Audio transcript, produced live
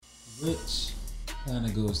Which kind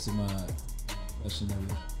of goes to my question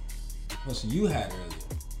you had earlier.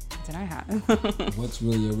 Did I have? What's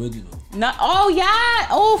really original? No. Oh yeah.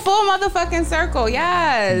 Oh, full motherfucking circle.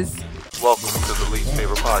 Yes. Welcome to the Least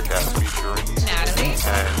Favorite Podcast featuring Natalie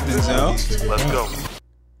and Denzel. Let's go.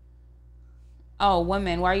 Oh,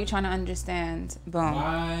 women. Why are you trying to understand? Boom.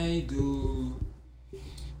 Why do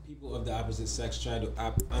people of the opposite sex try to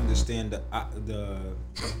understand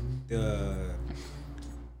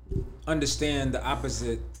understand the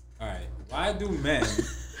opposite? All right. Why do men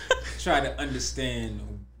try to understand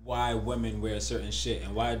why women wear certain shit,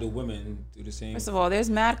 and why do women do the same? First of all, there's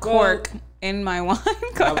mad cork in my wine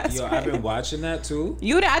glass. I've been watching that too.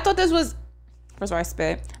 I thought this was. First of all, I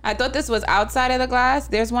spit. I thought this was outside of the glass.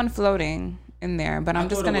 There's one floating in there, but I'm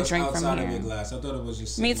just gonna drink from outside here. of your glass. I thought it was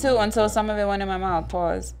just. Me too, until some of it went in my mouth.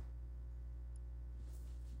 Pause.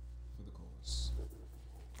 For the cause.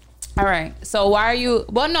 All right. So why are you?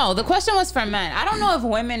 Well, no. The question was for men. I don't know if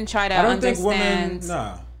women try to understand.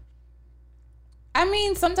 Nah. I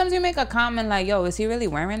mean, sometimes you make a comment like, "Yo, is he really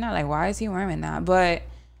wearing that? Like, why is he wearing that?" But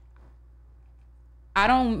I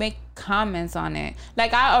don't make comments on it.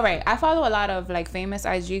 Like, I follow a lot of like famous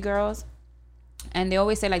IG girls, and they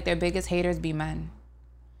always say like their biggest haters be men.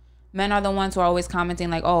 Men are the ones who are always commenting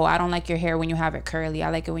like, "Oh, I don't like your hair when you have it curly. I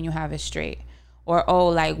like it when you have it straight." Or, "Oh,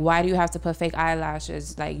 like, why do you have to put fake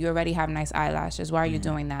eyelashes? Like, you already have nice eyelashes. Why are you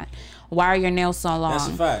doing that? Why are your nails so long?" That's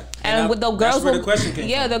a fact. And with the girls, that's where the question came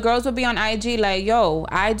from. The girls would be on IG like, "Yo,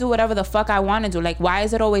 I do whatever the fuck I want to do. Like, why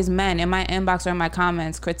is it always men in my inbox or in my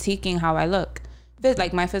comments critiquing how I look?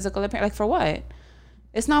 Like my physical appearance. Like, for what?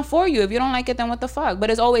 It's not for you. If you don't like it, then what the fuck?" But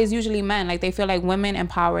it's always usually men. Like, they feel like women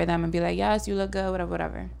empower them and be like, "Yes, you look good,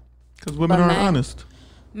 whatever." Because women aren't honest.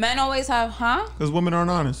 Men always have, Because women aren't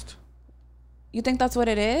honest. You think that's what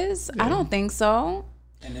it is? Yeah. I don't think so.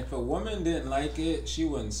 And if a woman didn't like it, she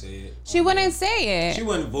wouldn't say it. She wouldn't say it. She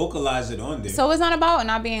wouldn't vocalize it on there. So it's not about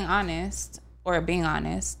not being honest or being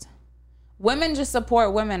honest. Women just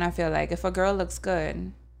support women, I feel like, if a girl looks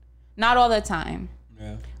good. Not all the time.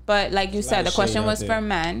 Yeah. But like you said, the question was there. for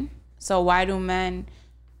men. So why do men...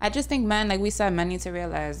 I just think men, like we said, men need to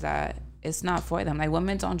realize that it's not for them. Like,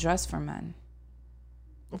 women don't dress for men.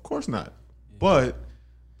 Of course not. But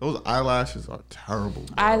those eyelashes are terrible,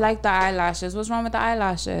 bro. I like the eyelashes. What's wrong with the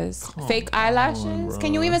eyelashes? Fake eyelashes? bro.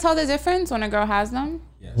 Can you even tell the difference when a girl has them?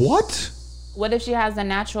 Yes. What? What if she has the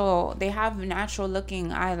natural... They have natural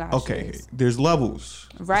looking eyelashes. Okay, there's levels.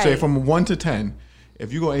 Right. Say from 1 to 10.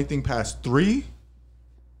 If you go anything past 3,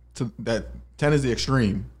 to that 10 is the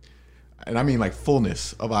extreme. And I mean like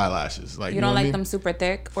fullness of eyelashes. Like You know don't what I like mean? them super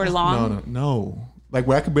thick or long? No. Like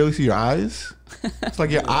where I can barely see your eyes. It's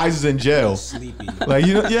like your eyes is in jail. Sleepy. Like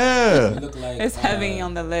You yeah. look like It's heavy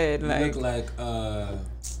on the lid. You Like, look like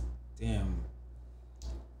damn.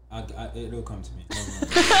 It'll come to me.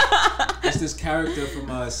 It's this character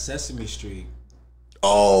from Sesame Street.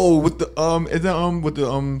 Oh, with the is that with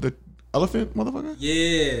the elephant motherfucker?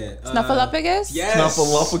 Yeah. Snuffleupagus? Yes.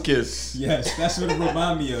 Snuffleupagus. Yes, that's what it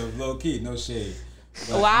remind me of. Low key, no shade.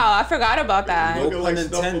 But Wow, I forgot about that. no Looking pun like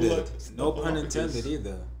intended. Snuffleupagus. No pun intended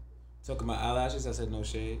either. Talking about eyelashes, I said no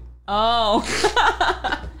shade. Oh.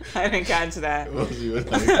 I didn't catch that. I was Ooh,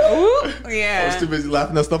 too yeah. busy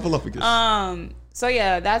laughing at Snuffleupagus. So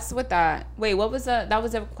yeah, that's with that. Wait, what was that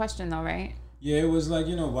was a question though, right? Yeah, it was like,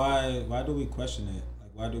 why do we question it?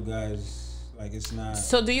 Like, why do guys, like, it's not...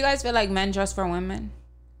 So do you guys feel like men dress for women?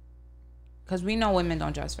 Because we know women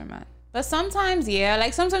don't dress for men. But sometimes, yeah.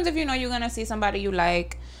 Like, sometimes if you know you're going to see somebody you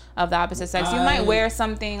like of the opposite sex, you might wear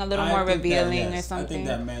something a little more think that, revealing yes, or something. I think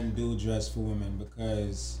that men do dress for women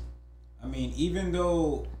because, I mean, even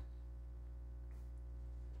though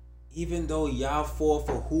y'all fall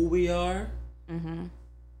for who we are,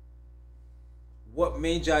 what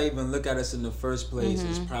made y'all even look at us in the first place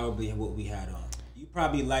is probably what we had on. You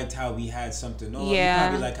probably liked how we had something on. Yeah. You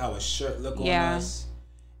probably like how a shirt looked on us.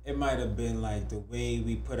 It might have been like the way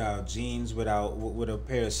we put our jeans with a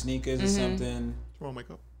pair of sneakers or something. What's wrong,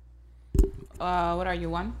 makeup? What are you,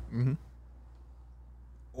 1? Mm-hmm.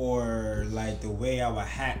 Or like the way our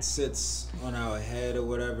hat sits on our head or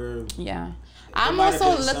whatever. Yeah. It I'm might have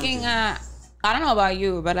also been looking something. at, I don't know about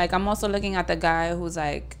you, but like I'm also looking at the guy who's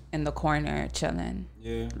like in the corner chilling.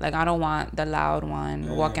 Yeah. Like, I don't want the loud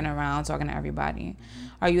one walking around talking to everybody.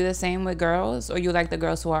 Are you the same with girls, or you like the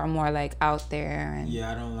girls who are more like out there? And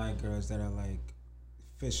Yeah, I don't like girls that are like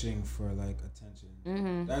fishing for like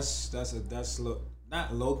attention. That's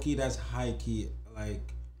not low key. That's high key,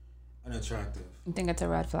 like unattractive you think it's a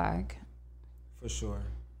red flag? for sure.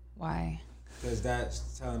 Why? Because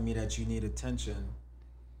that's telling me that you need attention,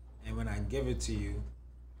 and when I give it to you,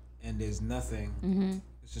 and there's nothing,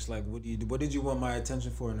 It's just like, what did you want my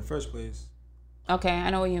attention for in the first place? Okay, I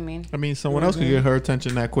know what you mean. I mean, someone else could get her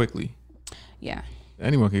attention that quickly. Yeah.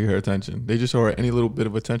 Anyone can get her attention. They just show her any little bit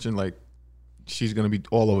of attention, like she's gonna be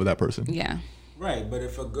all over that person. Yeah. Right, but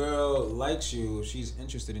if a girl likes you, she's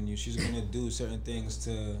interested in you, she's gonna do certain things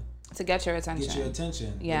to get your attention. Get your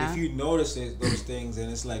attention. Yeah. But if you notice those things,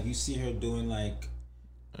 and it's like you see her doing like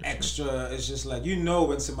extra, it's just like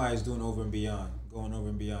when somebody's doing over and beyond, going over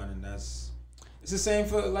and beyond, and it's the same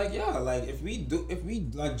for like like if we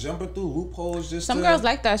like jumping through loopholes just. Some girls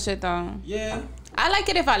like that shit though. Yeah. I like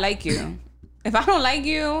it if I like you. If I don't like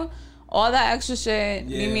you, all that extra shit,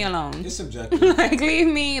 leave me alone. It's subjective. Like, leave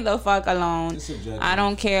me the fuck alone. It's subjective. I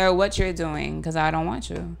don't care what you're doing because I don't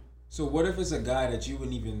want you. So what if it's a guy that you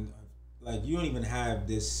wouldn't even like? You don't even have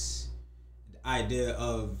this idea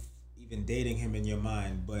of even dating him in your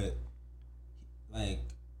mind, but like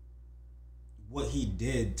what he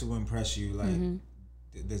did to impress you, like.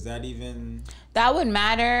 Does that even... That would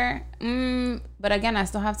matter. But again, I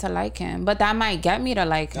still have to like him. But that might get me to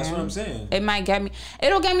like him. That's what I'm saying. It might get me...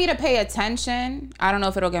 It'll get me to pay attention. I don't know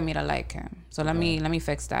if it'll get me to like him. So let me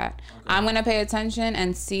fix that. Okay. I'm going to pay attention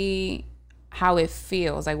and see how it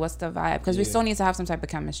feels. Like, what's the vibe? Because we still need to have some type of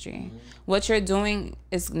chemistry. What you're doing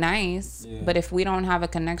is nice. Yeah. But if we don't have a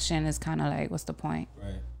connection, it's kind of like, what's the point?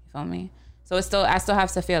 Right. You feel me? So I still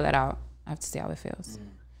have to feel it out. I have to see how it feels.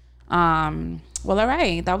 Well, all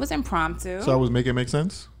right. That was impromptu. So I was Make It Make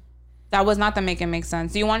Sense? That was not the Make It Make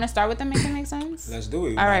Sense. Do you want to start with the Make It Make Sense? Let's do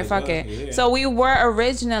it. All right, fuck it. Yeah. So we were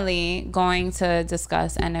originally going to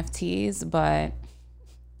discuss NFTs, but...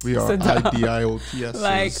 We are IDIOTS.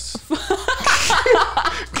 Like...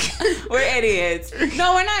 We're idiots.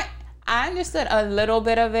 No, we're not... I understood a little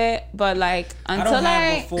bit of it, but like until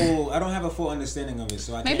I don't have a full understanding of it,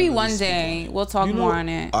 so I maybe one day we'll talk more on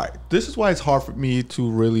it. All right, this is why it's hard for me to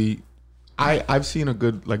really. I've seen a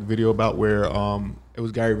good like video about where it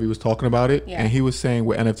was Gary Vee was talking about it, and he was saying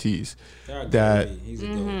with NFTs that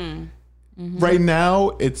right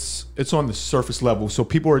now it's on the surface level, so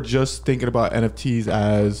people are just thinking about NFTs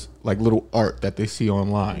as like little art that they see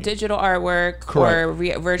online, digital artwork. Correct.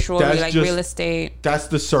 Or virtual like real estate. That's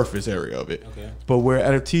the surface area of it. Okay. But where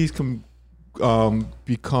NFTs can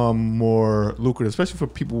become more lucrative, especially for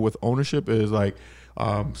people with ownership, is like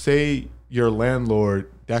say your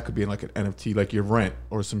landlord, that could be like an NFT, like your rent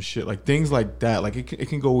or some shit, like things like that. Like it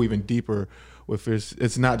can go even deeper with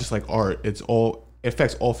it's not just like art, it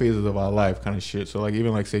affects all phases of our life kind of shit. So like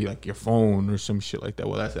even like say like your phone or some shit like that,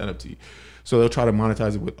 well that's NFT. So they'll try to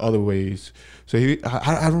monetize it with other ways. So I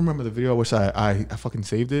don't remember the video. I wish I fucking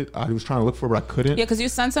saved it. I was trying to look for it, but I couldn't. Yeah, because you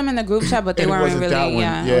sent some in the group chat, but they weren't really.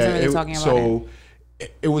 Wasn't really talking about it. So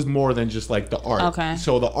it was more than just like the art. Okay.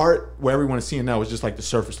 So the art where everyone is seeing now is just like the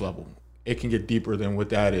surface level. It can get deeper than what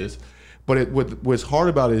that is. But what's hard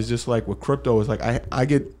about it is just like with crypto is like I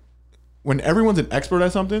get when everyone's an expert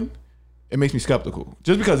at something. It makes me skeptical.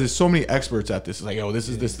 Just because there's so many experts at this. It's like, this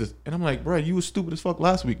is this. And I'm like, bro, you was stupid as fuck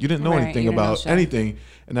last week. You didn't know anything about anything.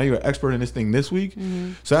 And now you're an expert in this thing this week.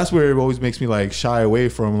 Mm-hmm. So that's where it always makes me like shy away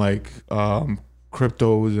from like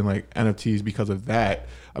cryptos and like NFTs because of that.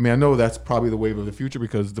 I mean, I know that's probably the wave of the future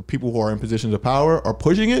because the people who are in positions of power are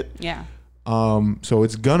pushing it. Yeah. So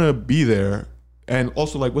it's gonna be there. And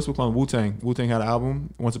also like, what's it called? Wu-Tang. Wu-Tang had an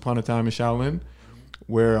album, Once Upon a Time in Shaolin,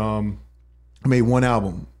 where I made one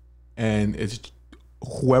album. And it's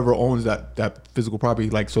whoever owns that physical property,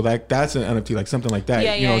 like so that's an NFT, like something like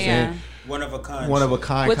that. You know what I'm saying? One of a kind. One of a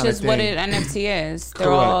kind. Which is thing. what an NFT is. They're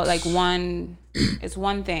all like one. It's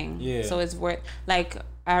one thing. Yeah. So it's worth like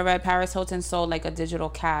I read Paris Hilton sold like a digital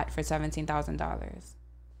cat for $17,000.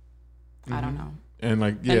 I don't know. And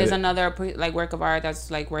like and there's another like work of art that's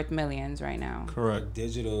like worth millions right now. Correct. A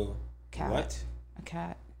digital cat. What? A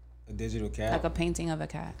cat. A digital cat. Like a painting of a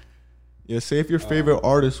cat. Yeah, say if your favorite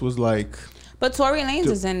artist was like... But Tory Lanez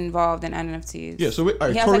is involved in NFTs. Yeah, so...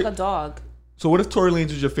 he has like a dog. So what if Tory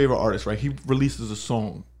Lanez is your favorite artist, right? He releases a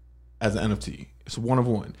song as an NFT. It's one of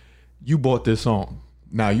one. You bought this song.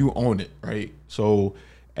 Now you own it, right? So...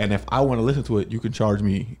 And if I want to listen to it, you can charge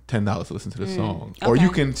me $10 to listen to this song. Okay. Or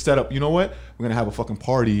you can set up, you know what? We're going to have a fucking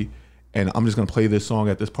party and I'm just going to play this song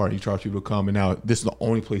at this party. You charge people to come and now this is the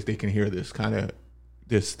only place they can hear this kind of...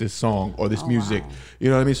 this song or this music. Wow. You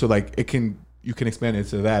know what I mean? So like you can expand it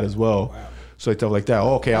to that as well. Wow. So stuff like that.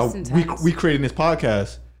 Oh, okay, we created this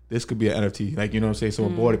podcast. This could be an NFT. Like, you know what I'm saying?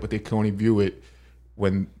 Someone bought it, but they can only view it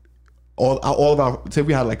when all of our, say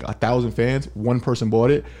we had like 1,000 fans, one person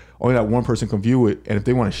bought it, only that one person can view it. And if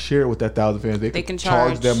they want to share it with that 1,000 fans, they can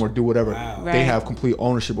charge them or do whatever. Wow. They have complete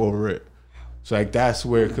ownership over it. So like that's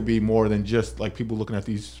where it could be more than just like people looking at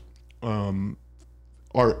these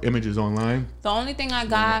art images online. The only thing I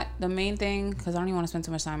got, the main thing, because I don't even want to spend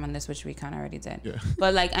too much time on this, which we kind of already did. Yeah.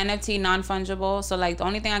 But like NFT non-fungible. So like the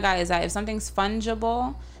only thing I got is that if something's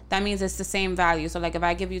fungible, that means it's the same value. So like if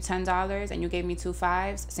I give you $10 and you gave me 2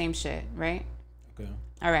 5s, same shit, right? Okay.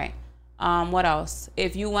 All right. What else?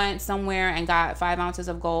 If you went somewhere and got 5 ounces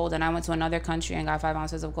of gold and I went to another country and got 5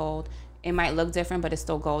 ounces of gold, it might look different, but it's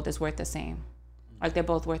still gold. It's worth the same. Like they're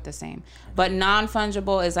both worth the same. But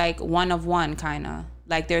non-fungible is like one of one kind of.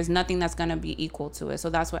 Like there's nothing that's going to be equal to it.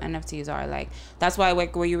 So that's what NFTs are. Like that's why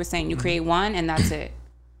like where you were saying you create one and that's it.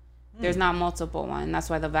 There's not multiple one. That's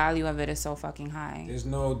why the value of it is so fucking high. There's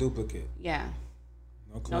no duplicate. Yeah.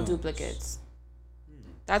 No No clones. duplicates.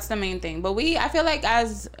 That's the main thing. But I feel like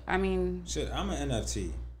Shit, I'm an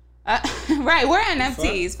NFT. right, we're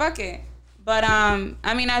NFTs. Fuck it. But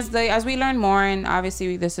I mean, as we learn more, and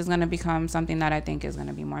obviously this is gonna become something that I think is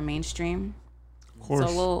gonna be more mainstream. Of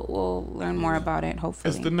course. So we'll learn more about it.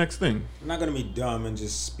 Hopefully, It's the next thing. I'm not gonna be dumb and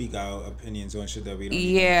just speak our opinions on shit that we don't.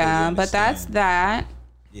 yeah, even but that's understand. that.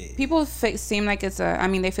 Yeah. People seem like it's a. I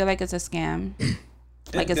mean, they feel like it's a scam.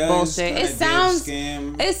 Like it's does bullshit. kinda It give sounds.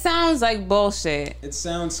 scam. It sounds like bullshit. It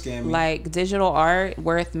sounds scammy. Like digital art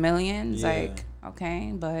worth millions. Yeah. Like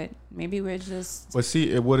okay, but maybe we're just. But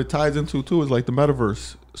see, what it ties into too is like the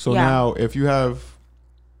metaverse. So Yeah. now, if you have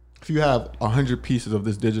 100 pieces of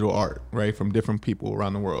this digital art, right, from different people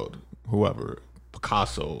around the world, whoever,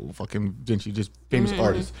 Picasso, fucking Vinci, just famous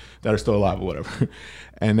artists that are still alive or whatever,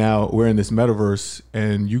 and now we're in this metaverse,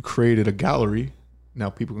 and you created a gallery. Now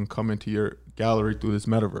people can come into your gallery through this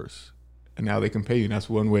metaverse, and now they can pay you. And that's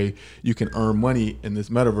one way you can earn money in this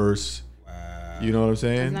metaverse. wow. You know what I'm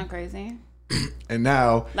saying? Isn't that crazy? And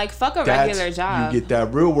now Like fuck a that's- regular job. you get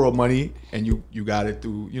that real world money, and you got it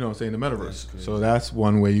through, you know what I'm saying, the That's metaverse. crazy. So that's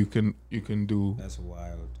one way you can That's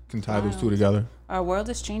wild. tie those two Wild. together. Our world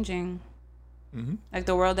is changing. Mm-hmm. Like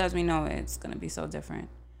the world as we know it, it's gonna be so different.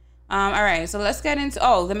 All right, so let's get into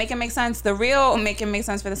the make it make sense. The real make it make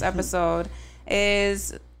sense for this episode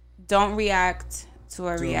is don't react to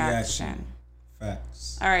a reaction.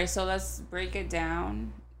 Facts. All right, so let's break it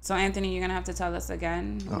down. So Anthony, you're gonna have to tell us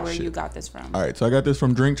again where shit. you got this from. All right, so I got this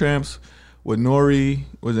from Drink Champs, with Nori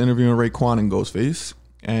was interviewing Raekwon and Ghostface,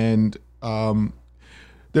 and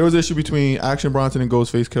there was an issue between Action Bronson and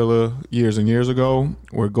Ghostface Killer years and years ago,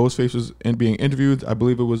 where Ghostface was being interviewed. I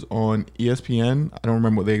believe it was on ESPN. I don't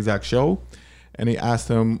remember the exact show, and they asked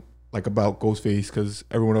him like about Ghostface because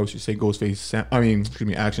everyone else should say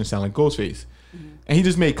Action sound like Ghostface, and he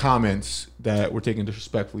just made comments that were taken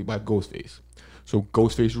disrespectfully by Ghostface. So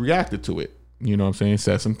Ghostface reacted to it. You know what I'm saying?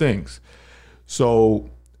 Said some things. So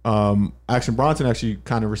Action Bronson actually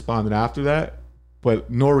kind of responded after that.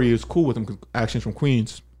 But Nori is cool with him because Action's from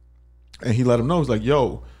Queens. And he let him know, he's like,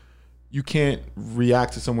 yo, you can't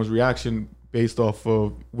react to someone's reaction based off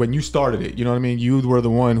of when you started it. You know what I mean? You were the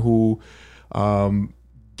one who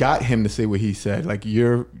got him to say what he said. Like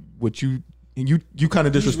you kind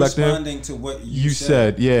of He's disrespected him. responding to what you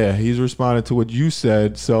said. Yeah, he's responding to what you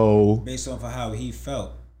said. So based off of how he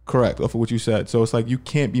felt. correct, off of what you said. So it's like you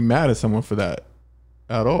can't be mad at someone for that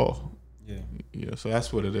at all. Yeah. Yeah, so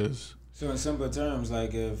that's what it is. So in simple terms,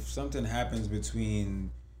 like if something happens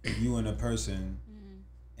between you and a person,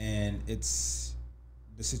 and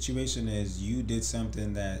the situation is you did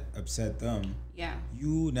something that upset them, Yeah,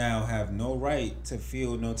 you now have no right to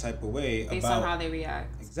feel no type of way based about on how they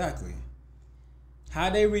react. exactly how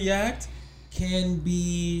they react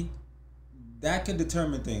that could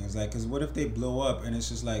determine things. Like, because what if they blow up and it's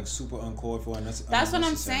just like super uncalled for and that's That's what I'm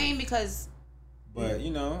unnecessary. saying because. But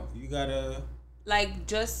you know, you gotta. Like,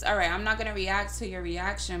 just all right, I'm not gonna react to your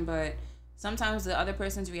reaction, but sometimes the other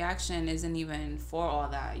person's reaction isn't even for all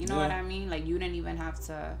that. You know Yeah. what I mean? Like, you didn't even have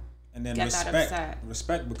to And then get that upset.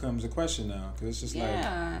 respect becomes a question now, because it's just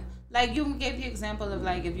Yeah, like you gave the example of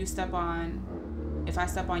like if I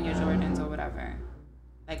step on your Jordans or whatever,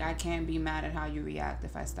 like I can't be mad at how you react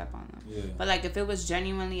if I step on them. Yeah. But like if it was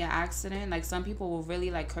genuinely an accident, like some people will really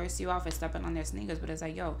like curse you off for stepping on their sneakers, but it's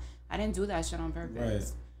like, yo, I didn't do that shit on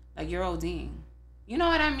purpose. Right. Like you're ODing. You know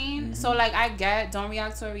what I mean? So like I don't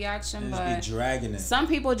react to a reaction, And but just be dragging it. some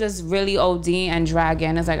people just really OD and drag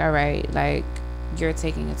in. It's like, all right, like you're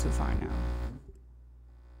taking it too far now.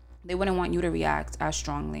 They wouldn't want you to react as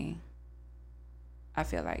strongly. I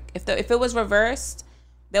feel like if it was reversed,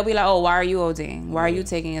 they'll be like, oh, why are you ODing? Why are you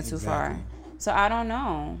taking it too far? Exactly. So I don't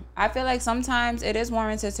know. I feel like sometimes it is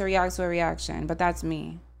warranted to react to a reaction, but that's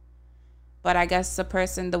me. But I guess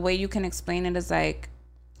the way you can explain it is like,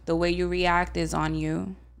 the way you react is on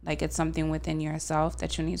you. Like it's something within yourself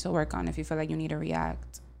that you need to work on if you feel like you need to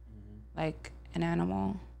react like an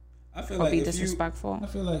animal. I feel or like be if disrespectful. I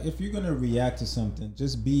feel like if you're gonna react to something,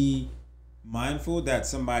 just be mindful that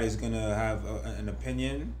somebody's gonna have an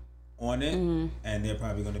opinion on it, and they're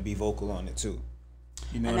probably gonna be vocal on it too.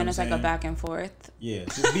 You know, And what then I'm it's saying? like a back and forth. Yeah,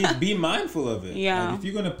 just be mindful of it. Yeah. Like, if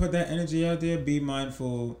you're gonna put that energy out there, be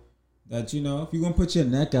mindful that, you know, if you're gonna put your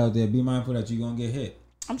neck out there, be mindful that you're gonna get hit.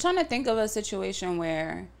 I'm trying to think of a situation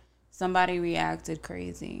where somebody reacted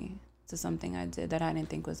crazy to something I did that I didn't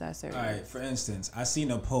think was that serious. All right, for instance, I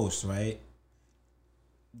seen a post, right?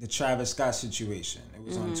 The Travis Scott situation. It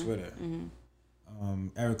was on Twitter.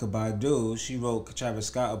 Erykah Badu, she wrote Travis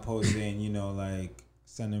Scott a post saying, you know, like,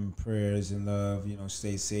 send him prayers and love, you know,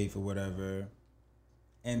 stay safe or whatever.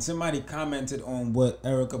 And somebody commented on what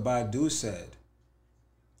Erykah Badu said.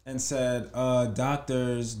 And said,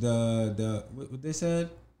 doctors, what they said?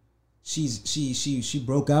 She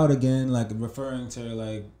broke out again, like referring to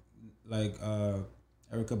like Erykah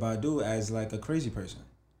Badu as like a crazy person.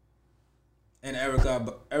 And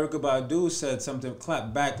Erykah Badu said something,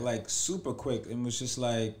 clapped back like super quick, and was just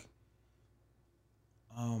like,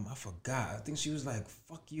 I forgot. I think she was like,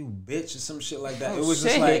 "Fuck you, bitch," or some shit like that. It was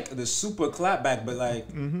just like the super clap back, but like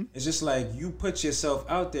it's just like you put yourself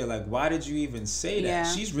out there. Like, why did you even say that? Yeah.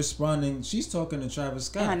 She's responding. She's talking to Travis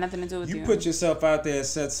Scott. It had nothing to do with you. You put yourself out there,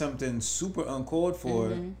 said something super uncalled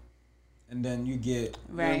for, and then you get,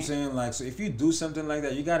 you know what I'm saying? Like, so if you do something like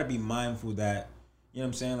that, you got to be mindful that, you know what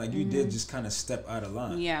I'm saying? Like, you did just kind of step out of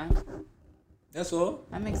line. Yeah. That's all.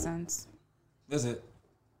 That makes sense. That's it.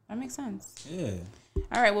 That makes sense. Yeah.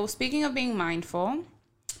 All right. Well, speaking of being mindful,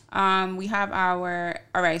 we have all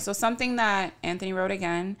right. So something that Anthony wrote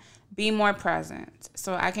again, be more present.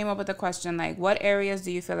 So I came up with a question like, what areas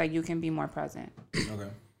do you feel like you can be more present? Okay.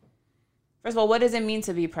 First of all, what does it mean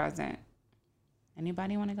to be present?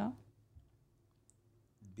 Anybody want to go?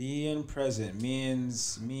 Being present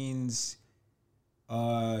means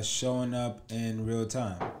showing up in real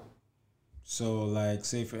time. So like,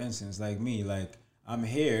 say for instance, like me, like I'm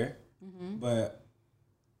here, but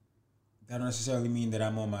that don't necessarily mean that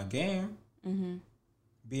I'm on my game.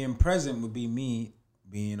 Being present would be me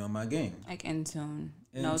being on my game. Like in tune.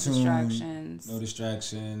 In No tune, distractions. No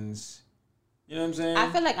distractions. You know what I'm saying? I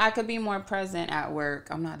feel like I could be more present at work.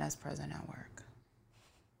 I'm not as present at work.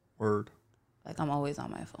 Word. Like I'm always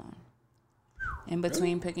on my phone. In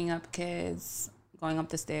between picking up kids, going up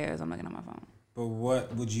the stairs, I'm looking at my phone. But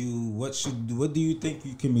what do you think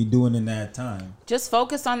you can be doing in that time? Just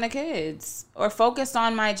focus on the kids or focus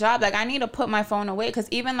on my job. Like I need to put my phone away because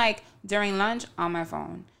even like during lunch on my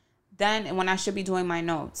phone, then when I should be doing my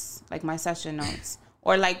notes, like my session notes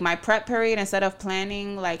or like my prep period, instead of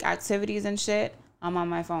planning like activities and shit, I'm on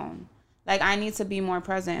my phone. Like I need to be more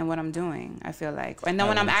present in what I'm doing, I feel like. And then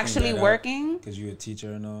when I'm actually working, because you're a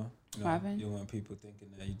teacher and all. You What happened? You want people thinking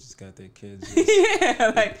that you just got their kids.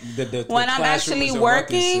 yeah, like The when I'm classroom actually is a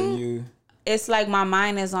ruckus and working, you- it's like my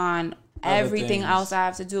mind is on everything things. else I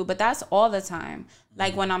have to do. But that's all the time.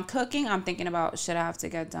 Like when I'm cooking, I'm thinking about shit I have to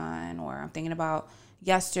get done, or I'm thinking about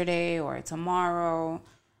yesterday or tomorrow.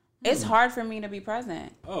 It's hard for me to be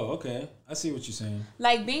present. Oh, okay. I see what you're saying.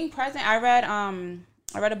 Like being present, I read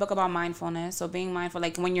a book about mindfulness. So being mindful,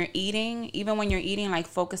 like when you're eating, even when you're eating, like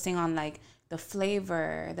focusing on like the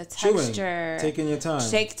flavor, the texture, Taking your time.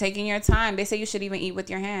 taking your time. They say you should even eat with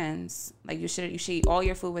your hands. Like you should eat all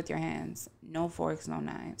your food with your hands. No forks, no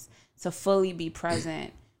knives. To fully be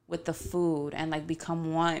present with the food and like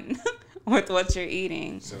become one with what you're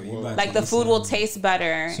eating. So you about Like to the eat food will some- taste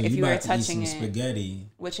better so if you were about to eat touching some it spaghetti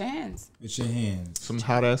with your hands. with your hands. Some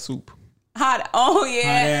hot ass soup. Hot. Oh yeah.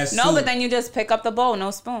 Hot-ass No, soup. but then you just pick up the bowl,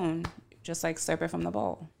 no spoon. Just like slurp it from the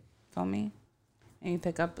bowl. Feel me? And you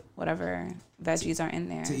pick up whatever veggies are in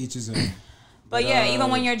there. To each his own. But yeah,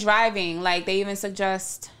 even when you're driving, like they even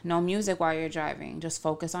suggest no music while you're driving. Just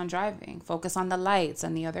focus on driving. Focus on the lights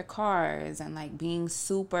and the other cars and like being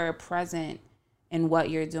super present in what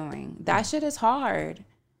you're doing. That shit is hard.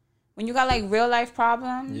 When you got like real life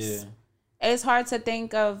problems, Yeah. it's hard to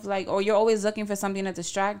think of like, or you're always looking for something to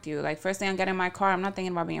distract you. Like first thing I get in my car, I'm not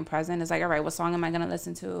thinking about being present. It's like, all right, what song am I gonna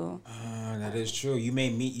listen to? That is true. You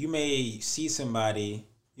may see somebody,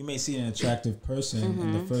 you may see an attractive person,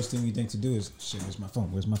 and the first thing you think to do is, shit, where's my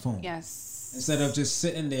phone? Where's my phone? Yes. Instead of just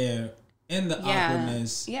sitting there in the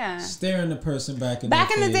awkwardness, staring the person back in Back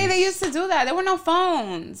their in the day, face. they used to do that. There were no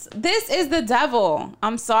phones. This is the devil.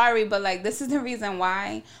 I'm sorry, but like this is the reason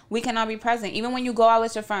why we cannot be present. Even when you go out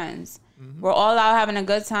with your friends, we're all out having a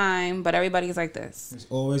good time, but everybody's like this. There's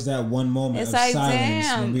always that one moment It's of like, silence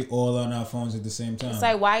damn. when we all on our phones at the same time. It's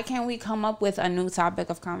like, why can't we come up with a new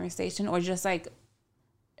topic of conversation or just like,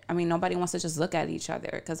 I mean, nobody wants to just look at each other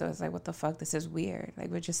because it was like, what the fuck? This is weird.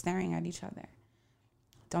 Like we're just staring at each other.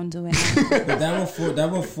 Don't do it now. But that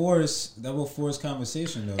will force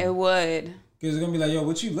conversation though. It would. Because it's gonna be like, yo,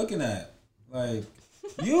 what you looking at? Like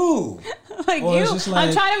you. Like Or you. it's just I'm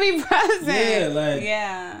like- trying to be present. Yeah, like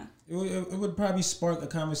Yeah. it would probably spark a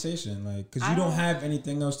conversation, like, because you don't have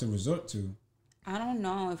anything else to resort to. I don't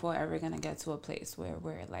know if we're ever gonna get to a place where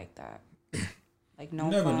we're like that. Like no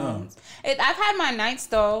You never phones. I've had my nights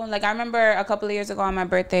though. Like I remember a couple of years ago on my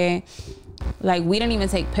birthday, like we didn't even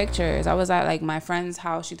take pictures. I was at like my friend's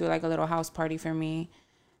house. She threw like a little house party for me.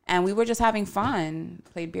 And we were just having fun.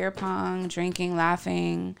 Played beer pong, drinking,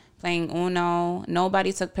 laughing, playing Uno.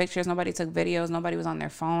 Nobody took pictures. Nobody took videos. Nobody was on their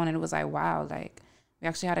phone. And it was like, wow, like we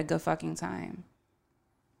actually had a good fucking time.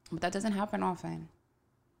 But that doesn't happen often.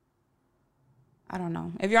 I don't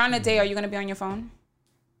know. If you're on a date, are you going to be on your phone?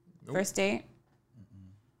 Nope. First date?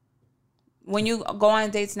 When you go on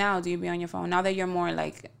dates now, do you be on your phone? Now that you're more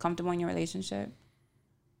like comfortable in your relationship?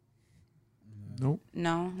 Nope.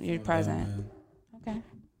 No, you're present. Okay.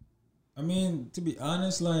 I mean, to be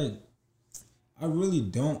honest, like, I really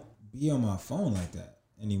don't be on my phone like that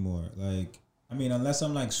anymore. Like, I mean, unless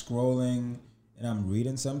I'm like scrolling and I'm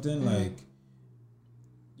reading something, like,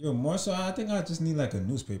 yo, more so, I think I just need like a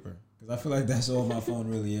newspaper. Because I feel like that's all my phone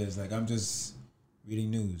really is. Like, I'm just reading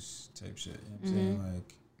news type shit. You know what I'm saying?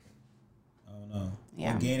 Like, I don't know.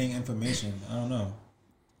 Yeah. Or gaining information. I don't know.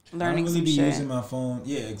 Learning I don't really some be shit. using my phone.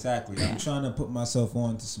 Yeah, exactly. I'm trying to put myself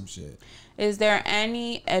on to some shit. Is there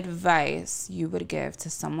any advice you would give to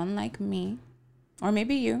someone like me, or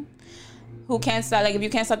maybe you, who can't stop, like if you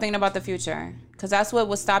can't stop thinking about the future? Because that's what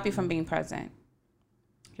will stop you from being present.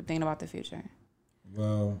 Keep thinking about the future.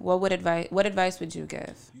 Well, What advice would you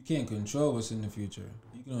give? you can't control what's in the future.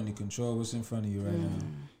 You can only control what's in front of you right now.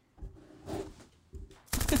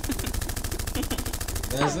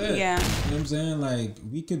 That's it. Yeah. You know what I'm saying? Like,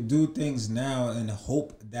 we could do things now and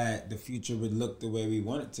hope that the future would look the way we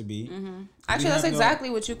want it to be. Actually, that's exactly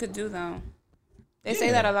what you could do, though. They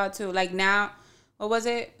say that a lot, too. Like, now, what was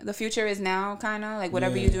it? The future is now, kind of? Like,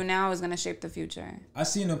 whatever you do now is going to shape the future. I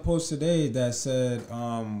seen a post today that said,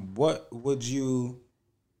 what would you...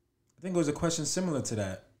 I think it was a question similar to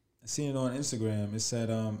that. I seen it on Instagram. It said,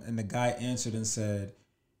 and the guy answered and said,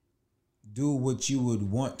 do what you would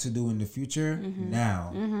want to do in the future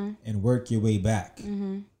now and work your way back.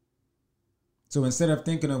 So instead of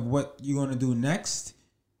thinking of what you're going to do next,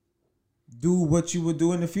 do what you would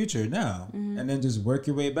do in the future now and then just work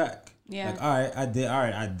your way back. Yeah. Like,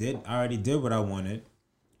 I already did what I wanted.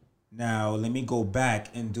 Now let me go back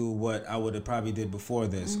and do what I would have probably did before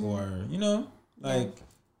this, or, you know, like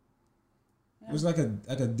it was like a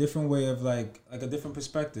different way of like a different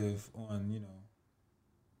perspective on, you know.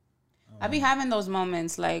 I be having those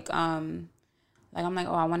moments like I'm like,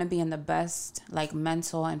 oh, I want to be in the best like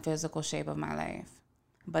mental and physical shape of my life.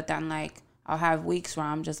 But then like I'll have weeks where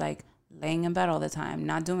I'm just like laying in bed all the time,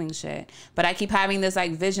 not doing shit. But I keep having this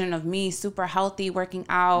like vision of me super healthy, working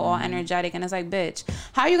out, all energetic. And it's like, bitch,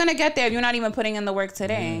 how are you going to get there if you're not even putting in the work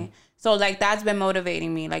today? So like that's been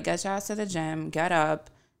motivating me. Like get your ass to the gym, get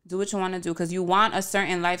up, do what you want to do. Because you want a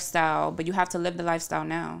certain lifestyle, but you have to live the lifestyle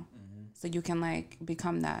now. So you can like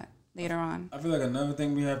become that later on. I feel like another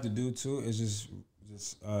thing we have to do too is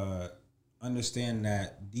just understand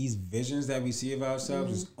that these visions that we see of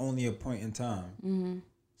ourselves is only a point in time.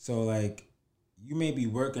 So like you may be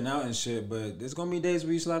working out and shit, but there's gonna be days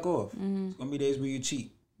where you slack off. There's gonna be days where you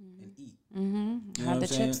cheat and eat. You know Have what the I'm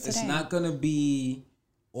saying? chips today. It's not gonna be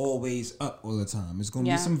always up all the time. It's gonna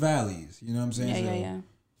be some valleys. You know what I'm saying? Yeah.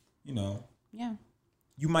 You know. Yeah.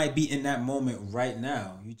 You might be in that moment right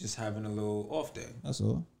now. You just having a little off day. That's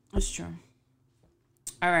all. That's true.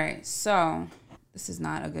 All right, so this is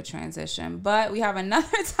not a good transition, but we have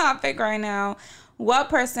another topic right now. What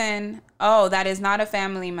person, that is not a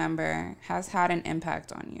family member, has had an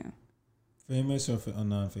impact on you? Famous or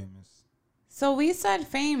non-famous? So we said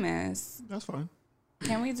famous. That's fine.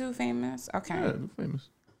 Can we do famous? Okay. Yeah, famous.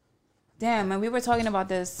 Damn, and we were talking about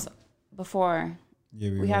this before.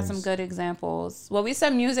 Yeah, We had some good examples. Well, we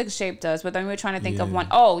said music shaped us, but then we were trying to think of Yeah. one.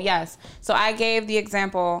 Oh, yes. So I gave the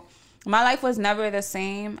example. My life was never the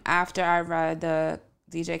same after I read the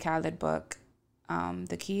DJ Khaled book,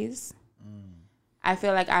 The Keys. I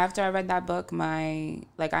feel like after I read that book, I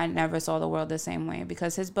never saw the world the same way,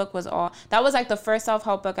 because his book was that was like the first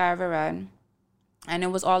self-help book I ever read. And it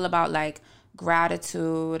was all about like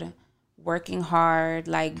gratitude, working hard,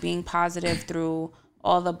 like being positive through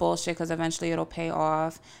all the bullshit, because eventually it'll pay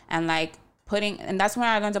off, and like and that's when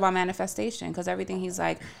I learned about manifestation, because everything he's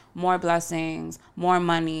like, more blessings, more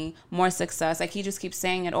money, more success. Like he just keeps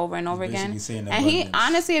saying it over and over again. And he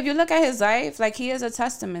honestly, if you look at his life, like he is a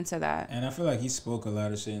testament to that. And I feel like he spoke a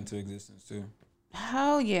lot of shit into existence too.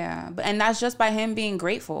 Hell yeah. And that's just by him being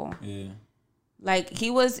grateful. Yeah. Like, he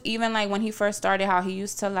was even, like, when he first started, how he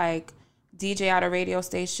used to, like, DJ at a radio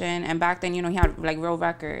station. And back then, you know, he had, like, real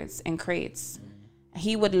records and crates.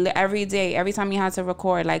 He would every day, every time he had to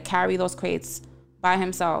record, like, carry those crates by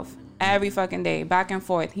himself every fucking day, back and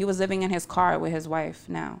forth. He was living in his car with his wife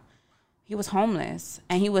now. He was homeless,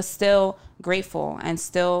 and he was still grateful and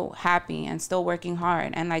still happy and still working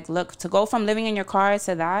hard. And, like, look, to go from living in your car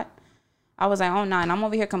to that, I was like, oh, nah. And I'm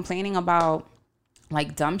over here complaining about,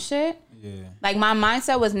 like, dumb shit. Yeah. Like, my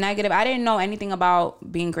mindset was negative. I didn't know anything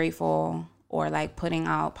about being grateful or, like, putting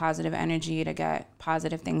out positive energy to get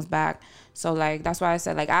positive things back. So, like, that's why I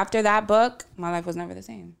said, like, after that book, my life was never the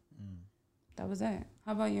same. That was it.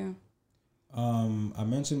 How about you? I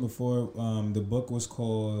mentioned before, the book was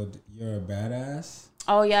called You're a Badass.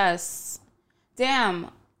 Oh, yes. Damn.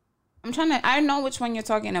 I know which one you're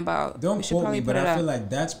talking about. Don't quote me, but I feel like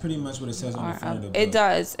that's pretty much what it says on the front of the book. It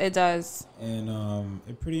does. And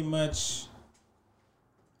it pretty much,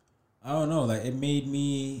 I don't know, like,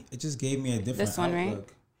 it just gave me a different This one, outlook.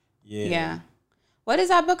 right? Yeah. What is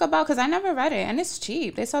that book about? Because I never read it, and it's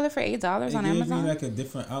cheap. They sell it for $8 on Amazon. It gave me, like, a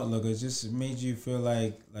different outlook. It just made you feel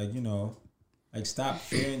like, you know, like, stop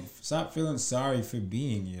feeling sorry for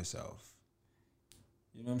being yourself.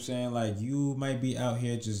 You know what I'm saying? Like, you might be out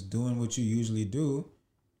here just doing what you usually do,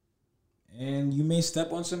 and you may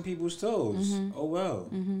step on some people's toes. Oh, well.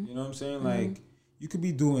 You know what I'm saying? Like, you could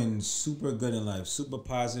be doing super good in life, super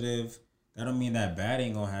positive. That don't mean that bad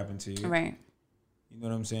ain't gonna happen to you. Right. You know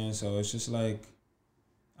what I'm saying? So it's just like,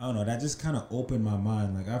 I don't know. That just kind of opened my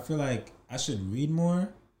mind. Like, I feel like I should read more.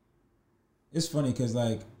 It's funny because,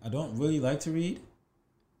 like, I don't really like to read,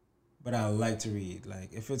 but I like to read.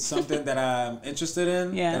 Like, if it's something that I'm interested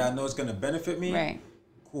in, that I know is going to benefit me, Right.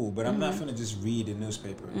 cool. But I'm not going to just read a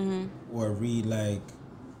newspaper or read, like,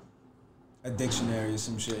 a dictionary or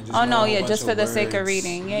some shit. And just Oh, know no, a yeah, bunch just of for the sake of words.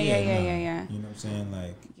 reading. Yeah. You know what I'm saying?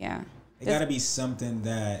 Like, Yeah. it got to be something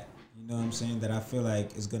that, you know what I'm saying, that I feel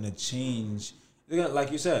like is going to change.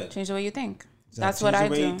 Like you said. Change the way you think. Exactly. That's what I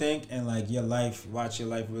do. Change the way you think, and, like, watch your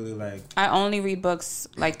life really, like. I only read books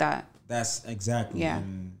like that. That's exactly. Yeah.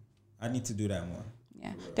 And I need to do that more.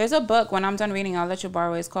 Yeah. There's a book, when I'm done reading, I'll let you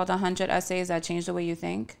borrow it. It's called 100 Essays That Change the Way You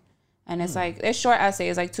Think. And it's like, it's short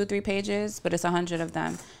essays, like 2-3 pages, but it's 100 of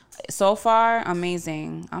them. So far,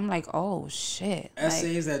 amazing. I'm like, oh, shit.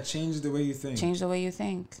 Essays that change the way you think. Change the way you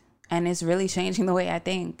think. And it's really changing the way I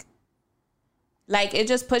think. Like, it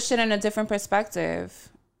just pushed it in a different perspective.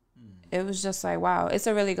 It was just like, wow. It's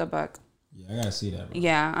a really good book. Yeah, I gotta see that. Bro.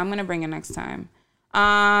 Yeah, I'm going to bring it next time.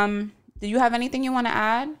 Do you have anything you want to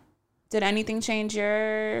add? Did anything change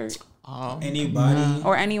your... Anybody?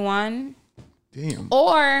 Or anyone? Damn.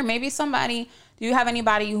 Or maybe somebody... Do you have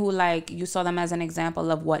anybody who, like, you saw them as an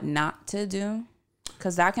example of what not to do?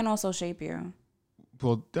 Because that can also shape you.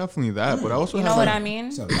 Well, definitely that, but I also You have know what like, I mean?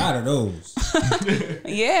 It's a lot of those.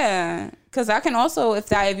 Yeah. Because I can also, if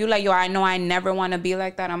you're like, yo, I know I never want to be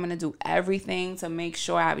like that, I'm going to do everything to make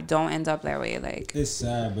sure I don't end up that way. Like, It's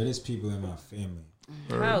sad, but it's people in my family.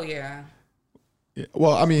 hell yeah. yeah,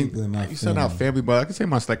 well, I mean, People in my you said not family. family, but I could say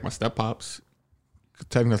my step pops.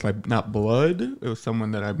 Technically, that's like not blood. It was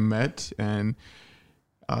someone that I met, and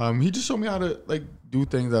he just showed me how to like do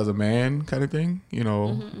things as a man, kind of thing. You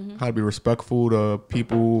know, how to be respectful to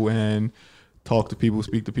people and talk to people,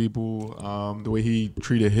 speak to people. The way he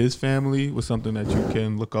treated his family was something that you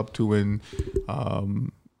can look up to and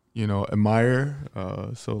you know, admire.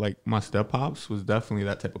 So like my step pops was definitely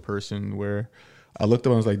that type of person where I looked up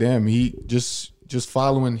and I was like, damn, he just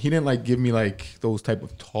following. He didn't like give me like those type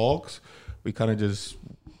of talks. We kind of just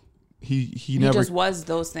he never just was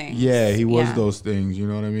those things. Yeah, he was those things. You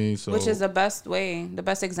know what I mean? So Which is the best way, the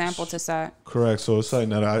best example to set. correct. So it's something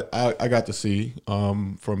that I got to see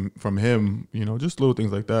from him. You know, just little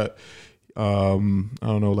things like that. I don't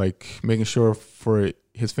know, like making sure for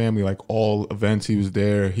his family, like all events, he was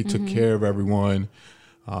there. He took care of everyone.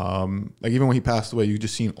 Like even when he passed away, you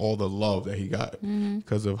just seen all the love that he got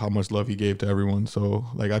because of how much love he gave to everyone. So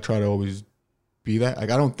like I try to always be that. Like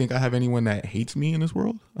I don't think I have anyone that hates me in this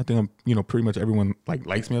world. I think I'm, you know, pretty much everyone like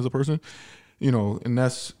likes me as a person. You know, and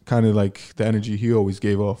that's kind of like the energy he always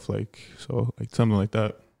gave off. Like so, like something like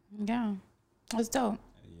that. Yeah, that's dope.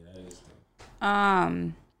 Yeah, that is dope.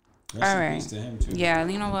 All Rest in right. peace to him too. Yeah,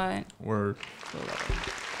 you know what? Word.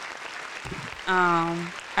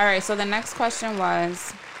 All right, so the next question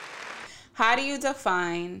was, how do you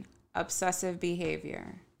define obsessive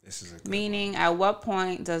behavior? This is a good Meaning, at what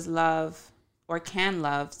point does love or can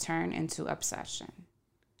love turn into obsession?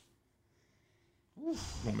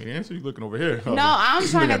 Want me to answer? You looking over here? No, I'm You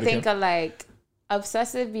trying look to at the think of like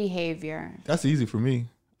Obsessive behavior. That's easy for me.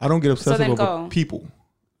 I don't get obsessive then over go. people.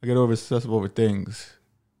 I get obsessive over things.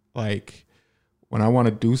 Like when I want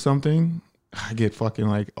to do something, I get fucking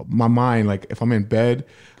like my mind. Like if I'm in bed,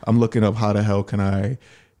 I'm looking up how the hell can I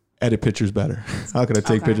edit pictures better? How can I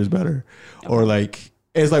take pictures better? Or like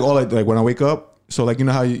it's like all like when I wake up. So like you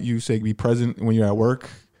know how you say be present when you're at work.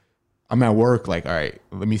 I'm at work, like, all right,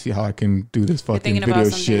 let me see how I can do this fucking video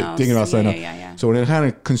shit. Thinking about something else. So it kind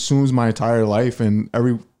of consumes my entire life, and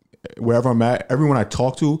wherever I'm at, everyone I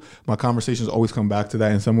talk to, my conversations always come back to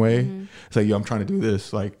that in some way. It's like, yo, I'm trying to do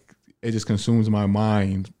this. Like, it just consumes my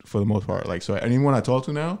mind for the most part. Like, so anyone I talk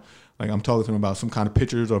to now, like, I'm talking to them about some kind of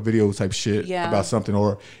pictures or video type shit about something.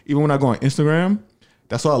 Or even when I go on Instagram,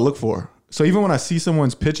 that's all I look for. So even when I see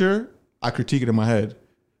someone's picture, I critique it in my head.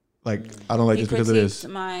 Like, I don't like this because of this.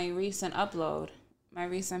 My recent upload, my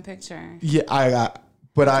recent picture. Yeah, you know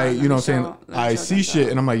what I'm saying? I see shit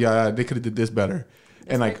and I'm like, yeah, they could have did this better.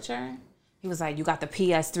 This picture? He was like, you got the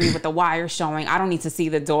PS3 with the wire showing. I don't need to see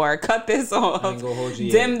the door. Cut this off. I ain't gonna hold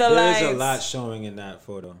you Dim the lights. There's a lot showing in that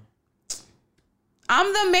photo.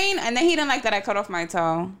 I'm the main, and then he didn't like that I cut off my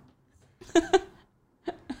toe.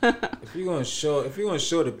 If you're gonna show the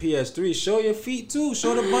PS3, show your feet too.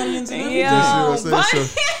 Show the bunions and everything.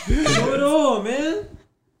 Yo, show it all, man.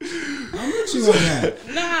 I'm with you on that.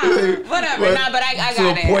 Nah, whatever. But I got it.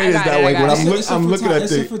 So the point is that way when I'm looking at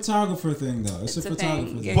it's a photographer thing though. It's a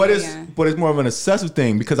photographer thing. But it's more of an obsessive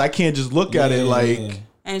thing because I can't just look at it like.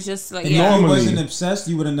 And it's just like if you wasn't obsessed,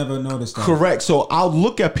 you would have never noticed that. Correct. So I'll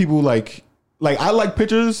look at people like I like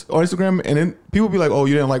pictures on Instagram, and then people be like, "Oh,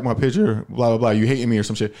 you didn't like my picture, blah blah blah. You hating me or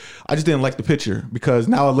some shit." I just didn't like the picture because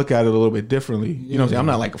now I look at it a little bit differently. You know what I'm saying? I'm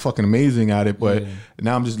not like fucking amazing at it, but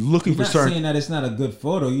now I'm just looking for certain. Saying that it's not a good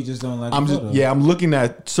photo, you just don't like. I'm looking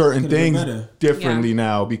at certain things differently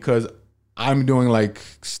now because I'm doing like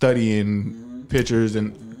studying pictures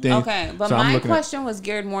and things. Okay, but so my question was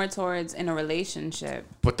geared more towards in a relationship.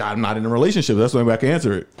 But I'm not in a relationship. That's the only way I can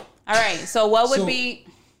answer it. All right. So what would be?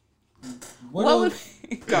 What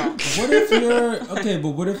if you're okay? But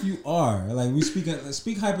what if you are like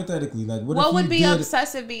speak hypothetically? Like what would be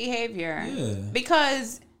obsessive behavior? Yeah,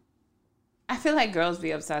 because I feel like girls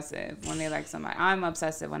be obsessive when they like somebody. I'm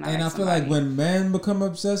obsessive when I like somebody. And I feel like when men become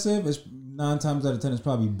obsessive, it's 9 times out of 10 it's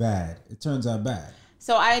probably bad. It turns out bad.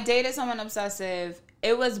 So I dated someone obsessive.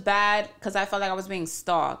 It was bad because I felt like I was being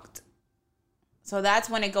stalked. So that's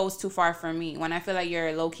when it goes too far for me. When I feel like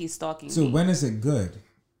you're low key stalking me. So when is it good?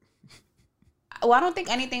 Well, I don't think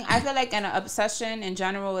anything. I feel like an obsession in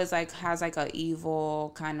general is like has like a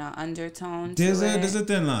evil kind of undertone. There's a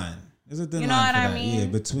thin line. There's a thin line. You know what I mean? Yeah,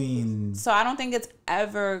 between. So I don't think it's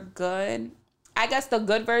ever good. I guess the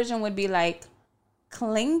good version would be like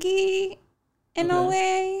clingy in a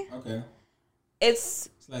way. Okay. It's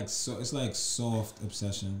like soft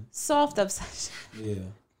obsession. Soft obsession. Yeah.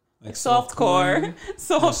 Like soft core.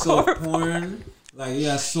 Soft porn.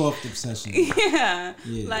 Like, soft obsession. Yeah.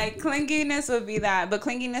 Like, clinginess would be that. But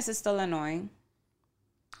clinginess is still annoying.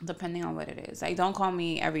 Depending on what it is. Like, don't call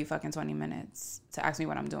me every fucking 20 minutes to ask me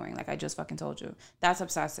what I'm doing. Like, I just fucking told you. That's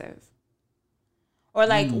obsessive. Or,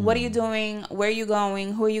 like, what are you doing? Where are you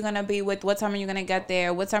going? Who are you going to be with? What time are you going to get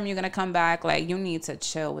there? What time are you going to come back? Like, you need to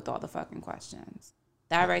chill with all the fucking questions.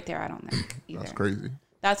 That right there, I don't like either. That's crazy.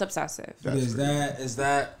 That's obsessive. Is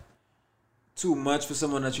that too much for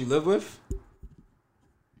someone that you live with?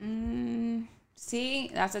 See,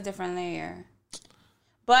 that's a different layer.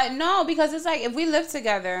 But no, because it's like if we live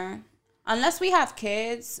together, unless we have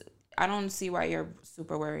kids, I don't see why you're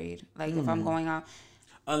super worried. Like if I'm going out,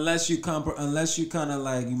 unless you kind of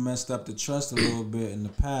like you messed up the trust a little bit in the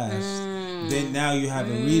past, then now you have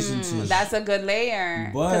a reason to. That's a good layer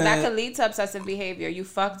because that could lead to obsessive behavior. You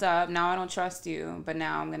fucked up. Now I don't trust you, but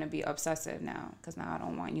now I'm gonna be obsessive now because now I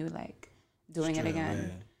don't want you like doing it again.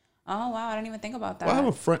 Away. Oh, wow. I didn't even think about that. Well, I have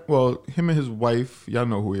a friend. Well, him and his wife, y'all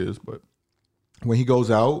know who he is, but when he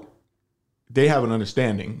goes out, they have an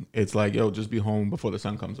understanding. It's like, yo, just be home before the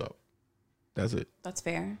sun comes up. That's it. That's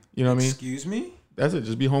fair. You know what I mean? Excuse me? That's it.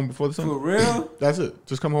 Just be home before the sun. For real? That's it.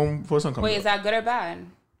 Just come home before the sun comes up. Wait, is that good or bad?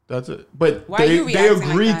 That's it. But they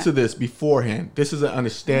agreed to this beforehand. This is an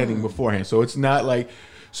understanding beforehand. So it's not like,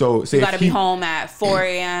 so say you got to be home at 4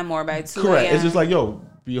 a.m. or by 2 a.m. Correct. It's just like, yo,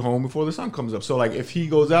 be home before the sun comes up. So like if he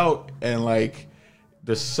goes out and like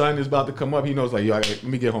the sun is about to come up, he knows like, yo, let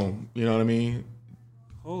me get home. You know what I mean?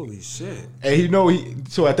 Holy shit. And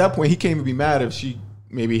so at that point he can't even be mad if she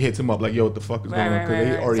maybe hits him up like, yo, what the fuck is going on? Because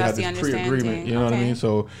they already had this pre-agreement. You know what I mean?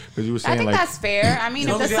 So because you were saying, I think that's fair. I mean,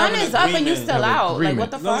 if the sun is up and you still out, like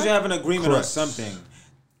what the fuck? As long as you have an agreement on something,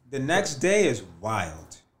 the next day is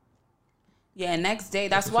wild. Yeah, next day.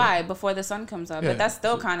 That's why before the sun comes up. Yeah. But that's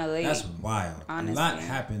still kind of late. That's wild. Honestly. A lot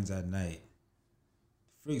happens at night.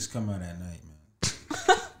 Freaks come out at night,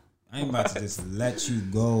 man. I ain't about to just let you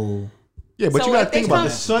go. Yeah, but So you gotta if they think about come-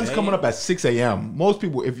 the sun's coming up at 6 a.m. Most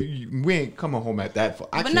people, if we ain't coming home at that,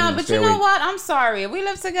 I But can't no, even but stay you know awake. what? I'm sorry. If we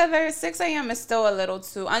live together, 6 a.m. is still a little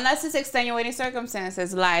too, unless it's extenuating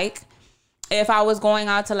circumstances. Like if I was going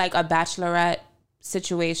out to like a bachelorette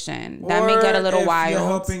situation, that may get a little if wild. You're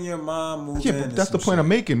helping your mom move Yeah, in. but that's the point I'm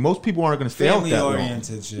making. Most people aren't gonna stay out Family that long.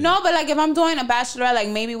 oriented shit. No, but like if I'm doing a bachelorette, like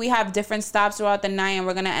maybe we have different stops throughout the night and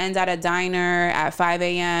we're gonna end at a diner at 5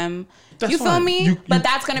 a.m. That's You feel fine. me? You- But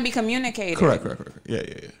that's gonna be communicated. Correct. Yeah.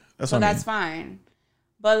 That's So what I that's mean. fine.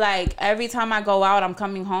 But like every time I go out, I'm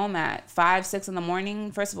coming home at 5, 6 in the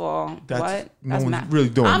morning. First of all, That's- what? no That's one's mad. really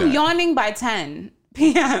doing I'm that. yawning by 10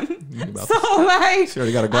 p.m. about So like, She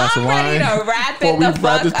already got a glass I'm of wine. ready to wrap Before it we the wrap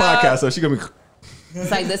fuck this podcast, up. so she gonna be.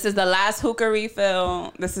 It's like this is the last hookah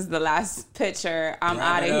refill. This is the last picture. I'm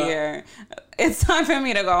Wrap out it of up. here. It's time for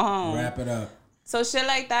me to go home. Wrap it up. So shit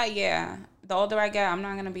like that, yeah. The older I get, I'm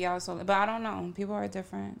not gonna be out so. But I don't know. People are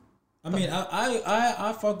different. I mean,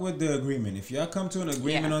 I fuck with the agreement. If y'all come to an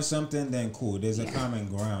agreement Yeah. on something, then cool. There's a common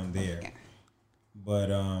ground there. Yeah. But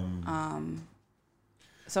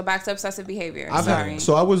So back to obsessive behavior. I've Sorry. had,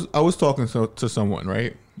 so I was talking to someone,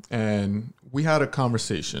 right, and we had a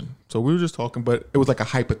conversation. So we were just talking, but it was like a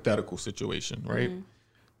hypothetical situation, right? Mm-hmm.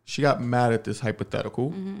 She got mad at this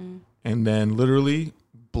hypothetical, and then literally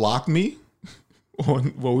blocked me on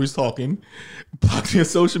what we was talking, blocked me on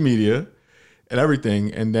social media and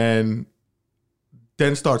everything, and then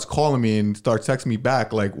starts calling me and starts texting me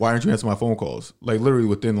back like, "Why aren't you answering my phone calls?" Like literally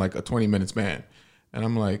within like a 20-minute span, and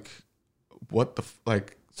I'm like, "What the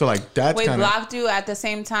like?" So like that's Wait, kind of blocked you at the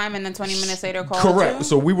same time and then 20 minutes later called correct. you?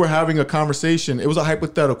 So we were having a conversation. It was a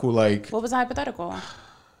hypothetical, like What was the hypothetical?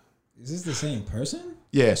 is this the same person?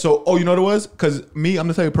 yeah. So you know what it was? Because me, I'm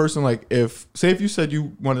the type of person like if you said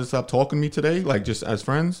you wanted to stop talking to me today, like just as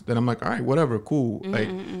friends, then I'm like, all right, whatever, cool. Like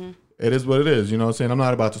it is what it is. You know what I'm saying? I'm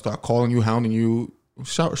not about to start calling you, hounding you.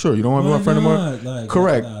 Sure, you don't want to be my friend anymore. Like,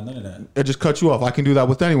 Correct. Nah, none of that. It just cut you off. I can do that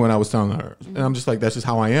with anyone. I was telling her, and I'm just like, that's just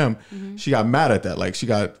how I am. She got mad at that. Like she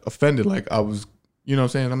got offended. Like I was, you know what I'm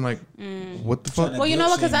saying? I'm like, what the fuck? Well, you know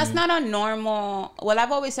what? Because guilt that's not a normal. Well,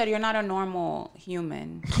 I've always said you're not a normal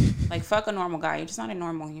human. Like fuck a normal guy. You're just not a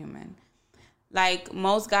normal human. Like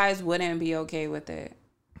most guys wouldn't be okay with it.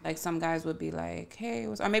 Like some guys would be like, hey,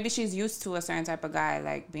 or maybe she's used to a certain type of guy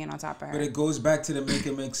like being on top of her. But it goes back to the make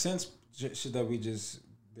it make sense shit that we just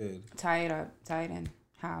did. Tie it up, tie it in.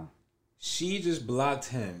 How? She just blocked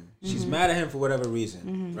him. She's Mm-hmm. mad at him for whatever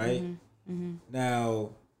reason, right? Now,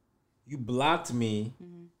 you blocked me,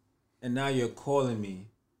 Mm-hmm. and now you're calling me,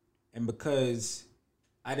 and because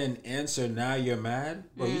I didn't answer, now you're mad.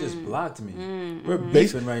 Bro, you just blocked me. Mm-hmm. We're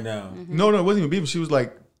beefing right now. No, it wasn't even beefing. She was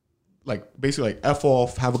like basically like F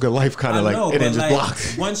off, have a good life, kind I of like, know, and then but just like,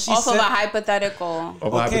 blocked. once she Off said, of a hypothetical. Of a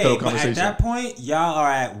okay, hypothetical but at conversation. that point, y'all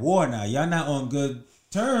are at war now. Y'all not on good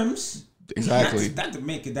terms. Exactly. Not to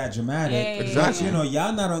make it that dramatic. Yeah, yeah, yeah, Exactly. You know,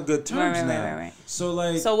 y'all not on good terms Right. now. So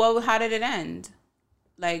like, So what? How did it end?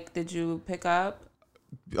 Like, did you pick up?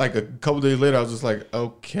 Like a couple days later, I was just like,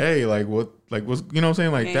 okay, like what, like what's, you know what I'm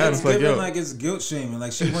saying, like Yeah, that. yeah. It's like, giving yo, like it's guilt shaming.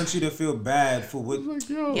 Like she wants you to feel bad for what, like,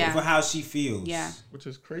 yo, Yeah. for how she feels. Yeah. which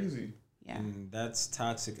is crazy. Yeah. And that's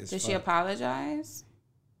toxic as Did fuck. she apologize?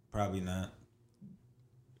 Probably not.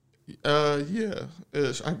 Yeah,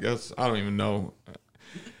 ish, I guess I don't even know.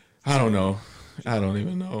 I don't know. I don't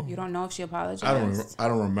even know. You don't know if she apologized. I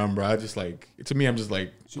don't remember. I just like, to me, I'm just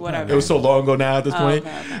like, Whatever. it was so long ago now at this Oh, point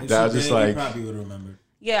okay, okay. If that I she was just did, you like, probably would have remembered.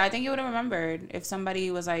 Yeah, I think you would have remembered if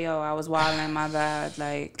somebody was like, "Yo, I was wilding, my bad."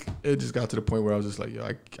 Like, it just got to the point where I was just like, yo,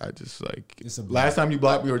 I just like, It's a block. last time you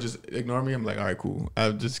blocked me or just ignore me, I'm like, all right, cool.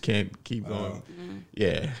 I just can't keep going. Mm-hmm.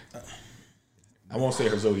 Yeah. I won't say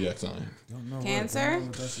her zodiac sign. Don't know Cancer? Don't know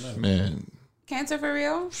what that's like. Man, Cancer for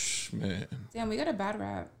real? man. Damn, we got a bad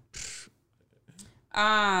rap.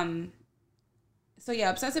 So yeah,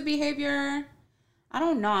 obsessive behavior. I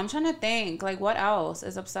don't know. I'm trying to think. Like, what else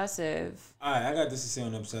is obsessive? All right, I got this to say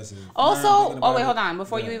on obsessive. Also, Now I'm thinking oh about wait, it. hold on.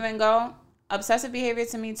 Before you Yeah. even go, obsessive behavior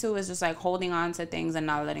to me too is just like holding on to things and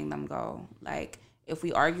not letting them go. Like if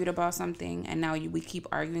we argued about something and now we keep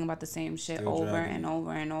arguing about the same shit Still over dragging and it.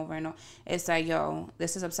 over and over and over. It's like, yo,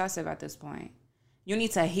 this is obsessive at this point. You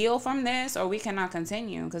need to heal from this or we cannot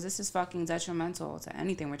continue because this is fucking detrimental to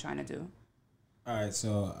anything we're trying to do. All right,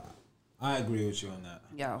 so I agree with you on that.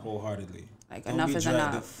 Yo. Wholeheartedly. Like, Don't enough be is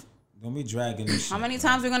dragged enough. Don't be dragging this shit. How many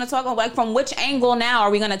times are we gonna talk about, like, from which angle now are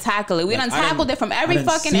we gonna tackle it? We done tackled it from every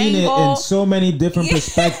fucking seen angle. It in so many different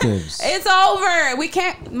perspectives. It's over. We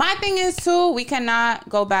can't. My thing is too. We cannot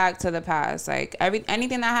go back to the past. Like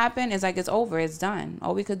anything that happened is like it's over. It's done.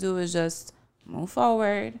 All we could do is just move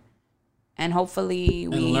forward, and hopefully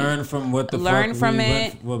we learn from what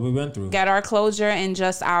we went through. Get our closure and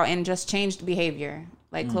just changed behavior.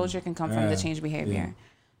 Like closure can come from the changed behavior. Yeah.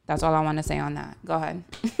 That's all I want to say on that. Go ahead.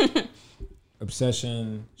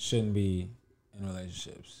 Obsession shouldn't be in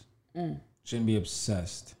relationships. Shouldn't be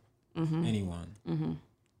obsessed. Anyone.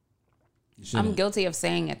 I'm guilty of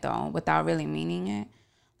saying it though, without really meaning it.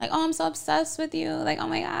 Like, oh, I'm so obsessed with you. Like, oh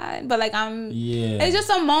my God. But like, it's just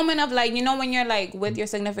a moment of like, you know, when you're like with your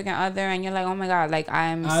significant other and you're like, oh my God, like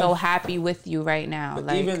I'm so happy with you right now. But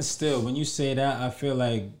like, even still, when you say that, I feel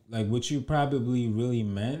like what you probably really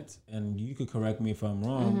meant, and you could correct me if I'm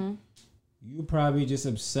wrong, you probably just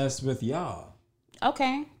obsessed with y'all.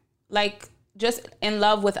 Okay. Like just in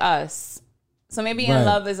love with us. So maybe in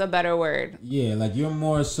love is a better word. Yeah, like you're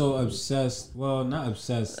more so obsessed. Well, not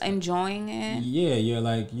obsessed. Enjoying it. Yeah, you're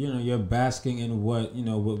like, you're basking in what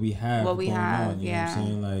we have. What we have. On, you know what I'm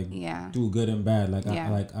saying? Like, do good and bad. Like,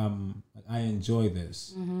 I enjoy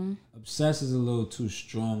this. Obsessed is a little too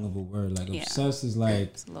strong of a word. Like, obsessed is like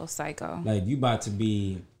it's a little psycho. Like you about to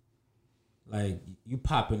be, like you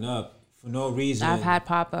popping up for no reason. I've had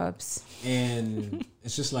pop-ups, and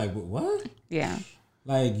it's just like, what? Yeah.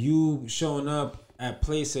 Like you showing up at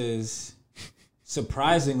places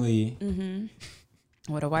surprisingly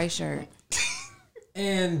with a white shirt.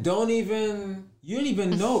 And you don't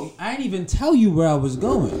even know. I didn't even tell you where I was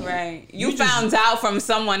going. Right. You found out from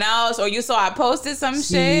someone else, or you saw I posted some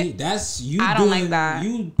shit. That's you. I don't like that.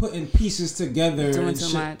 You putting pieces together. Doing and too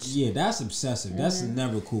shit. much. Yeah, that's obsessive. That's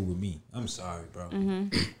never cool with me. I'm sorry, bro.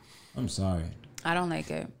 I'm sorry. I don't like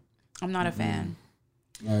it. I'm not a fan.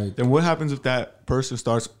 Right. Then what happens if that person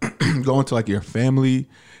starts going to like your family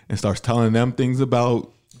and starts telling them things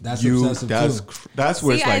about you? That's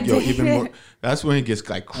where it's like, yo, even more. That's when it gets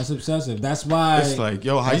like. That's obsessive. That's why it's like,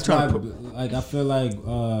 yo, how you trying to put? Like, I feel like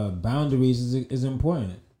boundaries is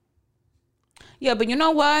important. Yeah, but you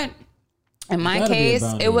know what? In my case,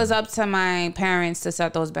 it was up to my parents to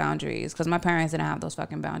set those boundaries because my parents didn't have those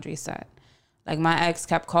fucking boundaries set. Like, my ex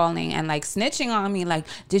kept calling and, like, snitching on me. Like,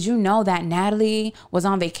 did you know that Natalie was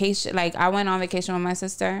on vacation? Like, I went on vacation with my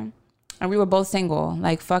sister, and we were both single.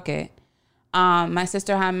 Like, fuck it. My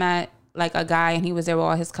sister had met, like, a guy, and he was there with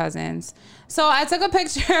all his cousins. So I took a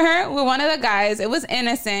picture with one of the guys. It was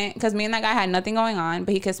innocent, because me and that guy had nothing going on,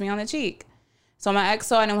 but he kissed me on the cheek. So my ex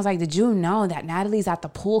saw it and was like, did you know that Natalie's at the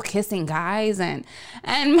pool kissing guys? And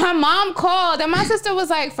my mom called, and my sister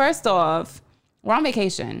was like, first off, we're on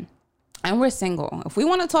vacation. And we're single. If we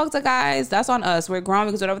want to talk to guys, that's on us. We're grown.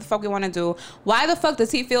 We can do whatever the fuck we want to do. Why the fuck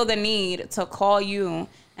does he feel the need to call you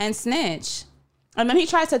and snitch? And then he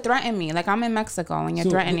tries to threaten me. Like, I'm in Mexico and you're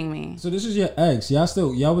threatening me. So this is your ex.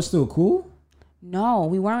 Y'all was still cool? No,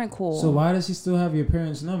 we weren't cool. So why does he still have your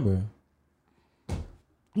parents' number?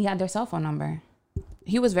 He had their cell phone number.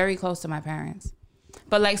 He was very close to my parents.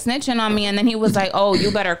 But like snitching on me, and then he was like, oh,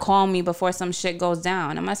 you better call me before some shit goes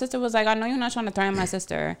down. And my sister was like, I know you're not trying to threaten my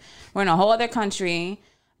sister. We're in a whole other country.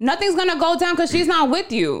 Nothing's gonna go down because she's not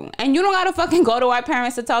with you. And you don't gotta fucking go to our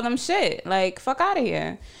parents to tell them shit. Like, fuck out of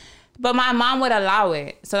here. But my mom would allow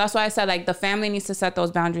it. So that's why I said, like, the family needs to set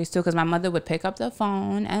those boundaries too, because my mother would pick up the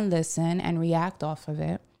phone and listen and react off of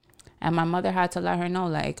it. And my mother had to let her know,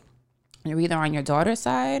 like, you're either on your daughter's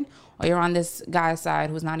side or you're on this guy's side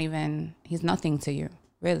who's not even, he's nothing to you,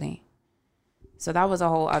 really. So that was a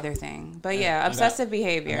whole other thing. But yeah, obsessive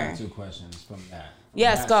behavior. I got 2 questions from that.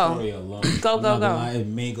 Yes, go. Go. It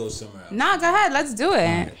may go somewhere else. Nah, go ahead. Let's do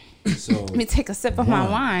it. Right. So let me take a sip of my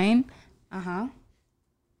wine.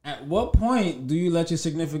 At what point do you let your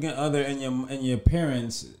significant other and your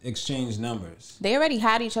parents exchange numbers? They already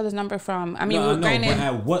had each other's number from. I mean, but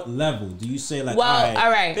at what level do you say, like, well, all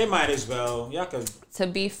right, they might as well. Y'all could. To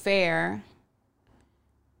be fair,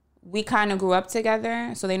 we kind of grew up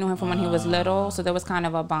together, so they knew him from when he was little. So there was kind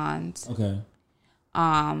of a bond. Okay.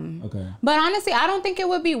 Okay. But honestly, I don't think it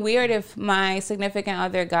would be weird if my significant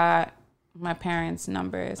other got my parents'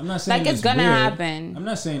 numbers. I'm not saying like it's gonna happen. I'm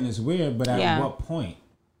not saying it's weird, but at what point?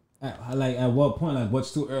 At what point? Like,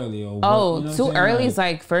 what's too early? Or too early is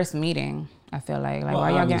like first meeting. I feel like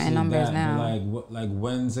why y'all getting numbers now? Like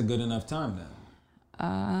when's a good enough time then?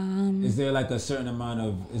 Is there like a certain amount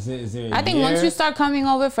of? Is there? I think once you start coming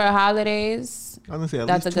over for holidays, I was gonna say at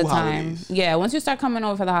that's a least good two time. holidays. Yeah, once you start coming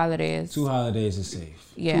over for the holidays. 2 holidays is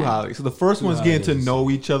safe. Yeah. 2 holidays. So the first one's getting to holidays. know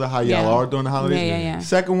each other, how y'all Yeah. are during the holidays. Yeah.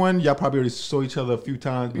 Second one, y'all probably already saw each other a few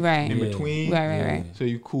times Right. in Yeah. between. Right. So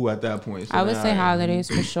you cool at that point. So I would then, say all right. holidays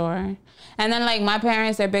for sure. And then like my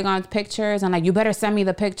parents, they're big on pictures and like you better send me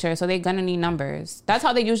the picture. So they're gonna need numbers. That's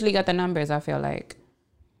how they usually get the numbers, I feel like.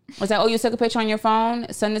 It's like, oh, you took a picture on your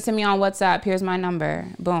phone? Send it to me on WhatsApp. Here's my number.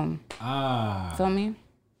 Boom. Feel me?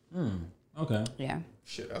 Okay. Yeah.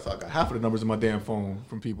 Shit, I thought I got half of the numbers in my damn phone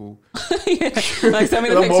from people. Like send me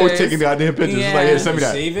the I'm pictures. always taking goddamn pictures. It's like, Yeah. hey, send me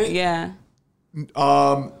that. Save it. Yeah.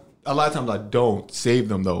 A lot of times I don't save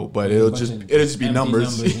them though, but it'll just be empty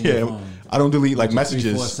numbers. numbers in your Yeah, phone. I don't delete like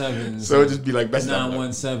messages. 347s, So it'll just be like message number.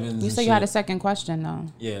 917s. You said you had a second question though.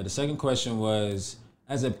 Yeah, the second question was,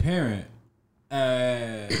 as a parent,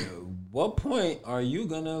 at what point are you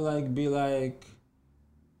gonna like be like,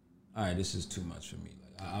 all right, this is too much for me.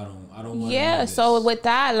 Like I don't want. Yeah, so with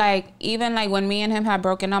that, like even like when me and him had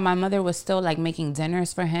broken up, my mother was still like making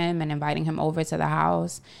dinners for him and inviting him over to the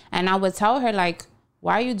house. And I would tell her like,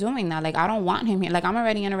 why are you doing that? Like I don't want him here. Like I'm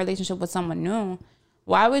already in a relationship with someone new.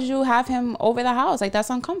 Why would you have him over the house? Like that's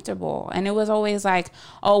uncomfortable. And it was always like,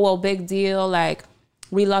 oh well, big deal. Like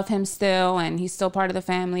we love him still and he's still part of the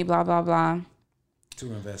family, blah, blah, blah.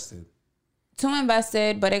 Too invested.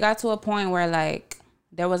 But it got to a point where like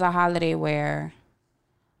there was a holiday where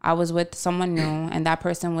I was with someone new and that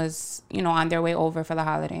person was, you know, on their way over for the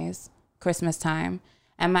holidays, Christmas time.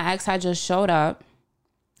 And my ex had just showed up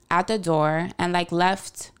at the door and like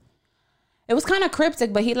left. It was kind of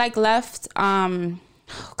cryptic, but he like left, oh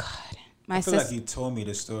God. I feel like you told me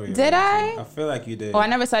the story. Did already. I? I feel like you did. Oh, I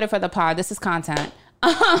never said it for the pod. This is content.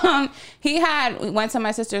 He went to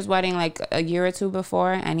my sister's wedding like a year or two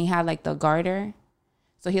before and he had like the garter.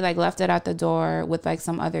 So he like left it at the door with like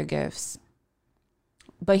some other gifts.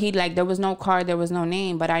 But he like, there was no card, there was no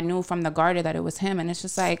name, but I knew from the garter that it was him. And it's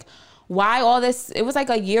just like, why all this? It was like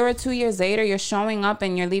a year or 2 years later, you're showing up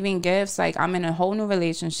and you're leaving gifts. Like I'm in a whole new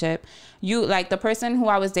relationship. You like the person who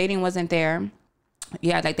I was dating wasn't there.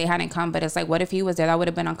 Yeah, like they hadn't come, but it's like, what if he was there? That would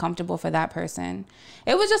have been uncomfortable for that person.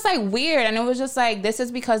 It was just like weird. And it was just like, this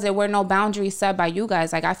is because there were no boundaries set by you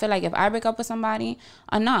guys. Like I feel like if I break up with somebody,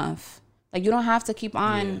 enough. Like you don't have to keep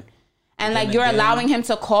on. Yeah. And Then like you're again- allowing him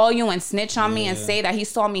to call you and snitch on me and say that he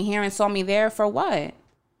saw me here and saw me there for what?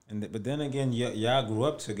 But then again, y'all grew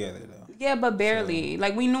up together though. Yeah, but barely.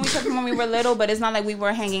 Like we knew each other when we were little, but it's not like we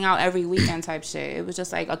were hanging out every weekend type shit. It was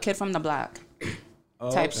just like a kid from the block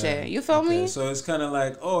type shit. You feel me? So it's kind of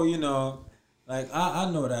like, oh, you know, like I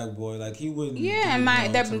know that boy. Like he wouldn't. Yeah,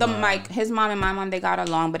 and his mom and my mom, they got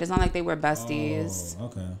along, but it's not like they were besties. Oh,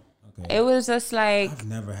 okay. It was just like, I've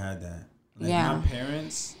never had that. Like Yeah. my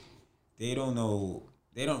parents, they don't know.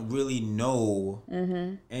 They don't really know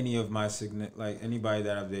any of my like anybody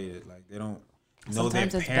that I've dated. Like they don't know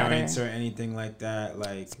Sometimes their it's parents better. or anything like that.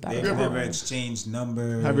 Like better. they've never exchanged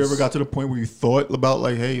numbers. Have you ever got to the point where you thought about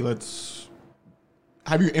like, hey, let's?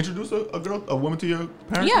 Have you introduced a woman to your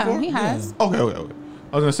parents yeah, before? he has. Okay. I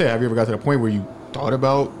was gonna say, have you ever got to the point where you thought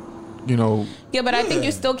about, you know? Yeah, but I think Yeah.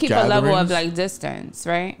 you still keep a level of Gatherings? like distance,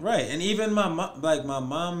 right? Right, and even my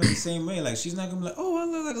mom is the same way. Like she's not gonna be like,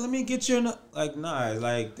 oh, let me get you. Like nah,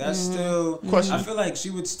 like that's still. Question. I feel like she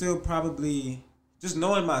would still probably just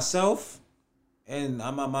knowing myself, and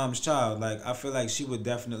I'm my mom's child. Like I feel like she would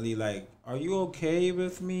definitely like, are you okay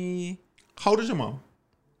with me? How old is your mom?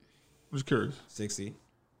 I'm just curious. 60. All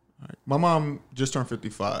right. My mom just turned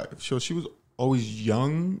 55. So she was always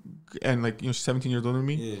young and like, you know, she's 17 years older than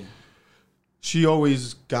me. Yeah. She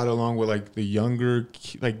always got along with like the younger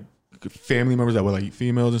like family members that were like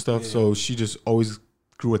females and stuff. Yeah. So she just always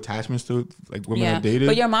grew attachments to like women Yeah, that dated.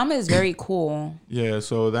 but your mom is very cool. Yeah,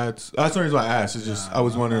 so that's the reason why I asked. It's just I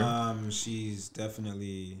was wondering. She's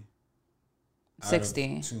definitely out of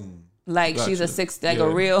 60. tune. Like she's a Gotcha. a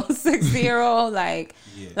Yeah. real 60-year-old. Like,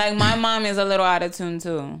 Yeah. like my mom is a little out of tune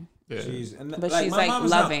too. Yeah. She's and But like, she's, my like, mom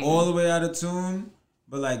is loving. not all the way out of tune,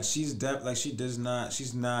 but like she's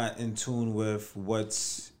she's not in tune with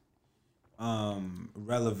what's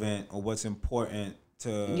relevant or what's important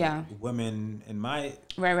to women in my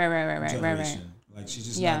Right. generation. Like she's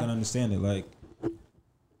just Yeah. not gonna understand it. Like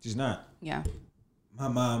she's not. Yeah. My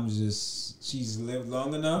mom's she's lived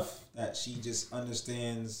long enough that she just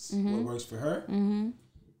understands Mm-hmm. what works for her, and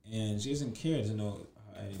she doesn't care to know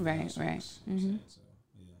how anything Right, else right. works. You know what I'm saying? So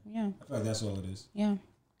Yeah. I feel like that's all it is. Yeah.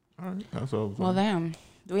 All right, that's all. Well, damn.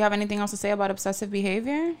 Do we have anything else to say about obsessive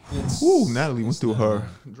behavior? It's, Ooh, Natalie went it's through not- her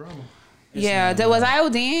drama. Yeah. Was I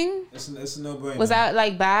ODing? It's a no-brainer. Was that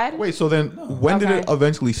like bad? Wait, so then when did it Okay.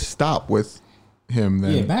 eventually stop with him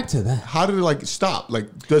then? Yeah, back to that. How did it like stop?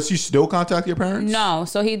 Like, does he still contact your parents? No.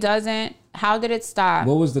 So he doesn't. How did it stop?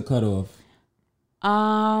 What was the cutoff?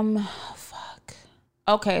 Fuck.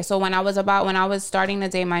 Okay, so when I was starting to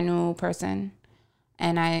date my new person,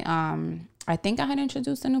 and I think I had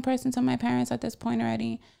introduced a new person to my parents at this point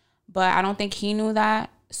already, but I don't think he knew that.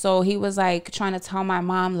 So he was like trying to tell my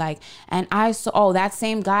mom like, and I saw, that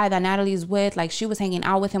same guy that Natalie's with, like she was hanging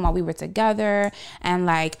out with him while we were together, and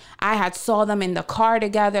like I had saw them in the car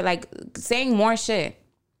together, like saying more shit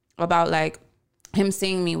about like him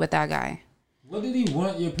seeing me with that guy. What did he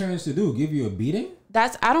want your parents to do? Give you a beating?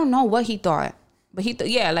 I don't know what he thought, but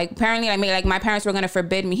like apparently like my parents were gonna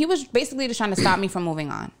forbid me. He was basically just trying to stop me from moving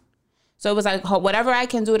on. So it was like whatever I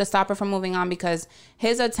can do to stop her from moving on, because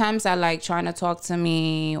his attempts at like trying to talk to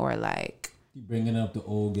me or like You bringing up the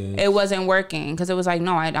old guys. it wasn't working, because it was like,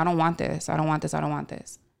 no, I don't want this. I don't want this. I don't want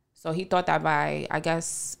this. So he thought that by, I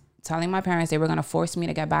guess, telling my parents they were gonna force me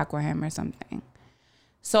to get back with him or something.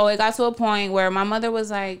 So it got to a point where my mother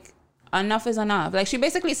was like, enough is enough. Like she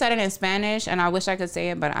basically said it in Spanish, and I wish I could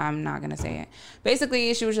say it, but I'm not gonna say it.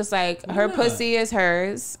 Basically, she was just like, her pussy is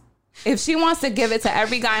hers. If she wants to give it to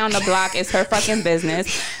every guy on the block, it's her fucking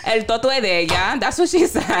business. El toto es de ella. That's what she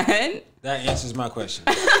said. That answers my question.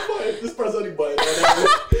 This press any button.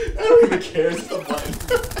 I don't even care. It's the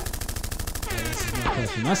button.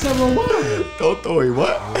 I said, well, why? Don't throw it.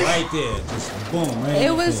 What? Right there. Just Boom, right? in It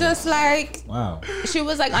your was face. just like, Wow. she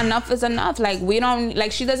was like, enough is enough. Like, we don't,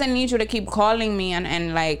 like, she doesn't need you to keep calling me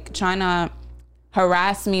and like trying to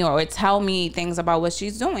harass me or tell me things about what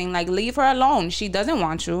she's doing. Like, leave her alone. She doesn't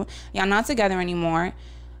want you. Y'all not together anymore.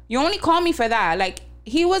 You only call me for that. Like,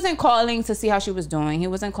 he wasn't calling to see how she was doing. He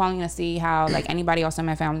wasn't calling to see how like anybody else in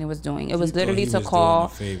my family was doing. It was literally to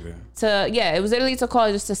call it was literally to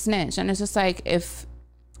call just to snitch. And it's just like, if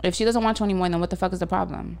she doesn't want you anymore, then what the fuck is the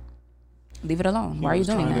problem? Leave it alone. Why are you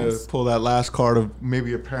doing Trying this? to pull that last card of maybe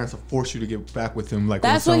your parents will force you to get back with him. Like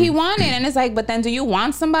That's what he wanted. And it's like, but then do you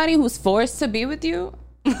want somebody who's forced to be with you?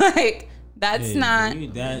 Like, that's not You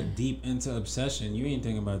that deep into obsession. You ain't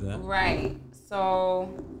thinking about that. right. So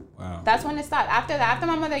Wow. that's when it stopped. After that, after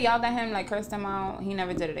my mother yelled at him, like cursed him out, he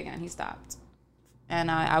never did it again. He stopped. And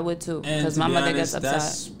I would too, And because to my be mother honest, gets upset.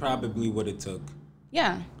 that's probably what it took.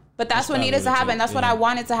 Yeah. But that's what probably needed to what it happen. took, That's what yeah. I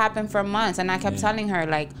wanted to happen for months. And I kept telling her,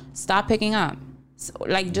 like, stop picking up. So,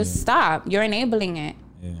 like, just stop. You're enabling it.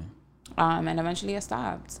 Yeah. And eventually it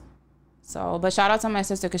stopped. So, but shout out to my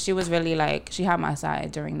sister, because she was really like, she had my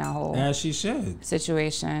side during that whole As she should.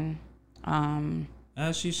 situation.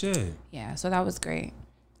 As she should. Yeah, so that was great.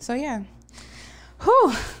 So yeah.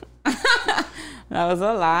 Whew. That was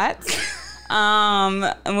a lot.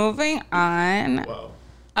 Moving on. Wow.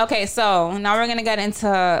 Okay, so now we're gonna get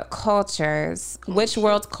into cultures. Which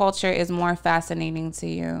world culture is more fascinating to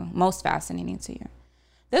you? Most fascinating to you?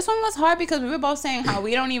 This one was hard because we were both saying how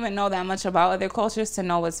we don't even know that much about other cultures to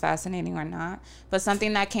know what's fascinating or not. But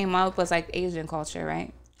something that came up was like Asian culture,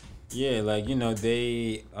 right? Yeah, like, you know,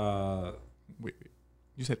 they Wait.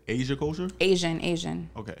 You said Asia culture? Asian.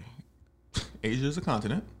 Okay. Asia is a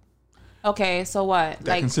continent Okay, so what? that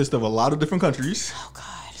Like, consists of a lot of different countries. oh god.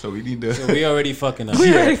 So we need to. we already fucking up.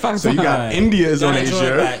 We already fucked So you got Alright. India is on Gotta draw it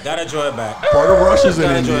Asia. back. Gotta draw it back. Part of Russia's in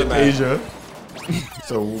Gotta draw it India, back. Asia.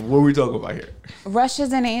 So what are we talking about here?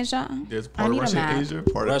 Russia's in Asia. There's I part of need a Russia in map. Asia.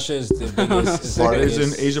 Part of Russia is the biggest. is the part is in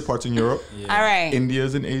biggest. Asia, parts in Europe. All right. India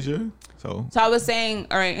is in Asia. So So I was saying,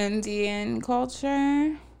 all right, Indian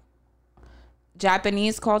culture,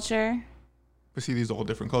 Japanese culture. but see, these are all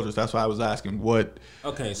different cultures. That's why I was asking what.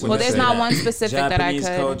 Okay, so Well, let's there's say not that. one specific that I Japanese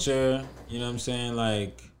could. culture, you know what I'm saying?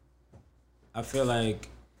 Like, I feel like,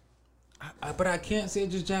 but I can't say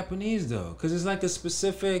just Japanese though, because it's like a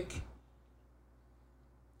specific.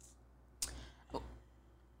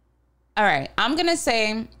 All right, I'm gonna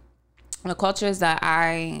say the cultures that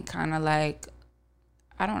I kind of like,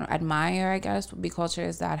 I don't know, admire, I guess, would be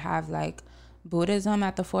cultures that have like Buddhism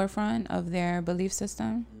at the forefront of their belief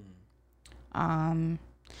system.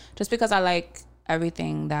 Just because I like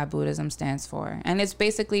everything that Buddhism stands for. And it's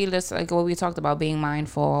basically just like what we talked about, being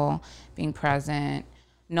mindful, being present,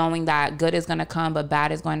 knowing that good is going to come, but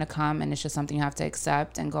bad is going to come. And it's just something you have to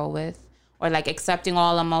accept and go with. Or like accepting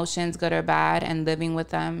all emotions, good or bad, and living with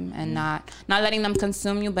them and not letting them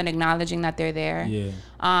consume you, but acknowledging that they're there. Yeah.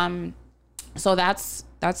 So that's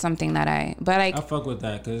something that I fuck with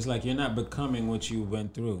that because it's like you're not becoming what you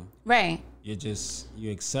went through. right. You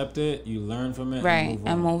accept it, you learn from it, Right, and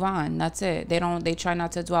and move on. That's it. They try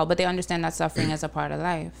not to dwell, but they understand that suffering is a part of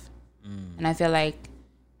life. And I feel like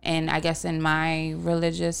and I guess in my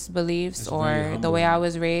religious beliefs It's or very the way humbling. I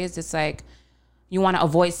was raised, it's like you want to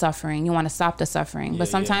avoid suffering, you want to stop the suffering, but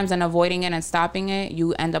Yeah, sometimes in avoiding it and stopping it,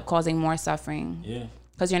 you end up causing more suffering. Yeah.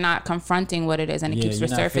 Because you're not confronting what it is and it Yeah, keeps you're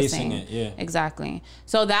not resurfacing. facing it, yeah. Exactly.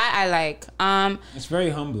 So that I like. It's very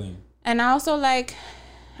humbling. And I also like,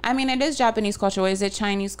 I mean, it is Japanese culture, or is it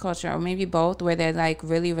Chinese culture, or maybe both, where they like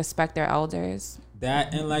really respect their elders.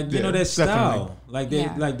 That and like you Yeah, know their style, definitely. like they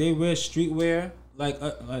Yeah. like they wear streetwear,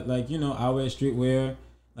 like you know I wear streetwear,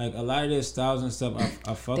 like a lot of their styles and stuff.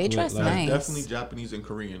 I fuck They with. dress like, nice. Definitely Japanese and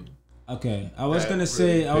Korean. Okay, I was That gonna really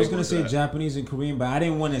say big with that. Japanese and Korean, but I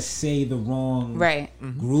didn't want to say the wrong Right.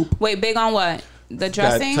 group. Wait, big on what? The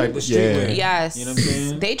dressing? type The of- streetwear. Yes. You know what I'm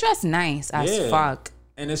saying? They dress nice as Yeah. fuck.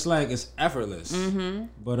 And it's like it's effortless. Mm-hmm.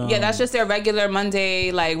 But Yeah, that's just their regular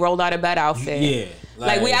Monday, like, rolled out of bed outfit. yeah.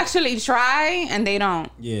 Like, we actually try, and they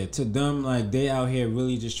don't. Yeah, to them, like they out here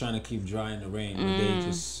really just trying to keep dry in the rain, but Mm. they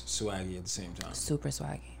just swaggy at the same time. Super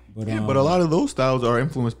swaggy. But Yeah, but a lot of those styles are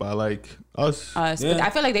influenced by like us. But Yeah. I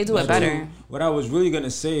feel like they do it That's better. true. What I was really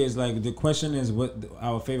gonna say is like the question is what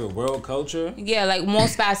our favorite world culture. Yeah, like,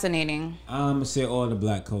 most fascinating. I'm gonna say all the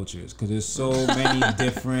black cultures because there's so many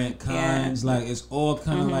different kinds. Like it's all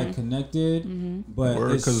kind of like connected, but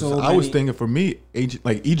it's Because so I was many- thinking for me,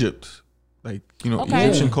 like Egypt, like Okay.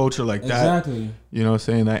 Egyptian Yeah. culture, like that. exactly. You know,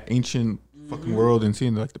 saying that ancient fucking world and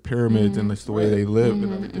seeing like the pyramids and just the way they live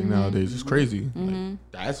and everything nowadays is crazy. Like,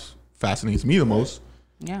 that's fascinates me the most.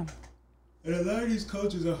 Yeah. And a lot of these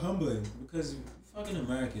cultures are humbling because fucking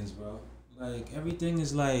Americans, bro. Like everything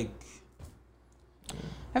is like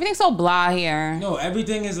Everything's so blah here. no,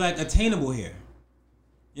 everything is like attainable here.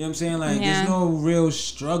 You know what I'm saying? Like Yeah. there's no real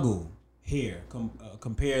struggle here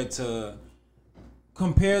compared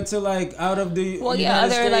to like out of the Well, yeah,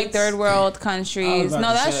 United other, like, States. third world I countries. was No, about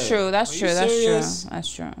to that's say, true. That's are you true. That's serious? true. That's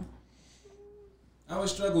true. Our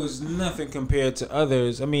struggle is nothing compared to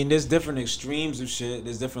others. I mean, there's different extremes of shit.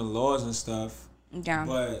 There's different laws and stuff. Yeah.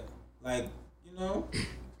 But like, you know,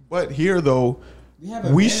 But here though, we have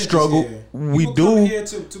we advantages struggle. here. We People do. come here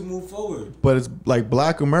to move forward. But it's like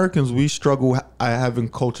Black Americans, we struggle having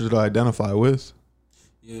culture to identify with.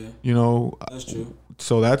 Yeah, You know, that's true.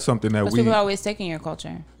 so that's something that Because people are always taking your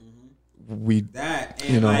culture. we That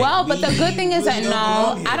and You know. like, Well, but the we good thing is really that don't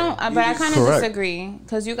belong no, here. I don't. We But I just- kind of Correct. disagree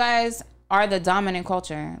because you guys are the dominant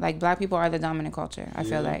culture. Like, black people are the dominant culture. I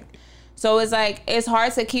feel like. So it's like it's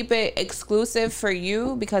hard to keep it exclusive for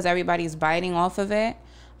you because everybody's biting off of it.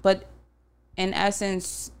 But in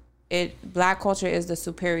essence, black culture is the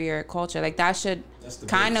superior culture. Like, that should That's the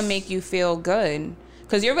kind of base. make you feel good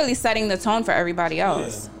because you're really setting the tone for everybody Yeah,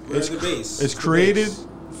 else. we're the base. it's the created base.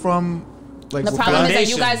 from like The with problem is black- that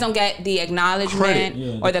you guys don't get the acknowledgement Credit.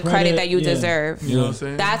 Yeah, or the the credit credit, that you yeah. deserve. You know what I'm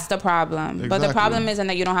saying? That's the problem. But the Exactly. problem isn't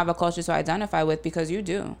that you don't have a culture to identify with because you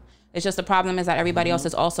do. It's just the problem is that everybody else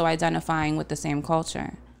is also identifying with the same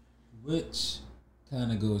culture. Which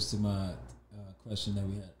kind of goes to my question that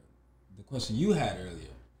we had, the question you had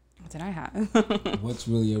earlier. What did I have? What's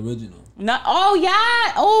really original? No, oh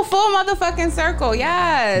yeah. Oh, full motherfucking circle.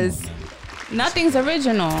 Yes. Nothing's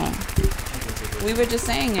original. We were just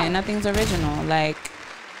saying it. Nothing's original. Like,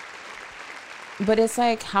 but it's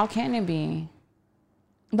like, how can it be?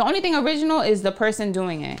 The only thing original is the person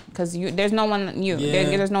doing it, because there's no one you.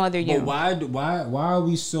 There's no other you. But why are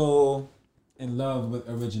we so in love with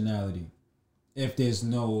originality? If there's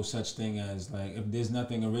no such thing as like, if there's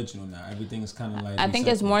nothing original now, everything is kind of like. I think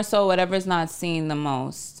it's recycled. more so whatever's not seen the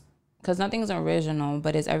most, because nothing's original,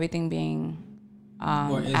 but is everything being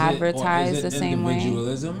Or is it- advertised or is it the same way?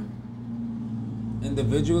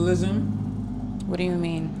 Individualism. What do you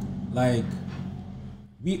mean? Like,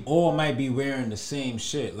 we all might be wearing the same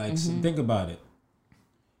shit. Like, think about it.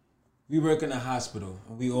 We work in a hospital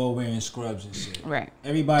and we all wearing scrubs and shit. Right.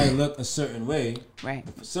 Everybody look a certain way. Right.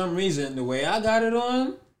 For some reason, the way I got it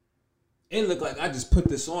on, it looked like I just put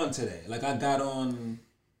this on today. Like I got on,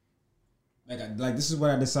 like this is what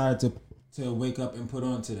I decided to wake up and put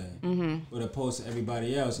on today. Mm-hmm. But opposed to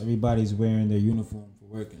everybody else, everybody's wearing their uniform for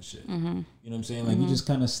work and shit. Mm-hmm. You know what I'm saying? Like we just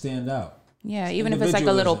kind of stand out. Yeah, even if it's like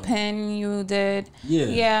a little Individualism. pin you did. Yeah.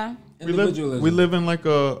 Yeah. Individualism. we live in like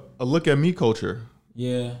a look at me culture.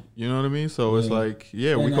 Yeah. You know what I mean? So it's Yeah. like,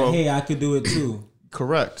 yeah, we And go hey, I could do it too.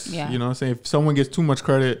 correct. Yeah. You know what I'm saying? If someone gets too much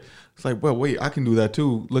credit, it's like, well, wait, I can do that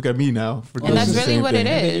too. Look at me now. For doing that's the really same what thing. it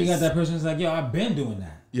And then is. you got that person who's like, yo, I've been doing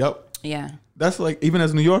that. Yep. Yeah. That's like, even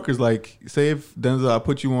as New Yorkers, like, say if Denzel, I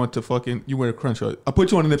put you on to fucking, you wear a Crenshaw. I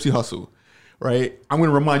put you on a Nipsey Hussle, right? I'm going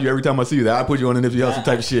to remind you every time I see you that I put you on a Nipsey Hussle type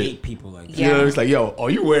I of shit. hate people like that. You know, Yeah. it's like, yo, oh,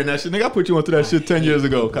 you wearing that shit? Nigga, I put you onto that shit 10 years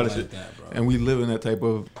ago, kind of like shit. that, bro. And we live in that type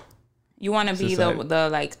of You want to be the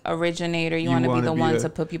like originator. You want to be the one to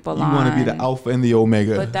put people on. You want to be the alpha and the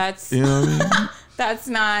omega. But that's you know what I mean? That's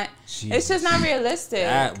not. Jesus. It's just not realistic.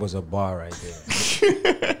 That was a bar right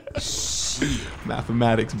there.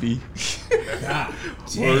 Mathematics, B. God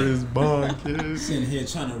Word is bond, kid. Sitting here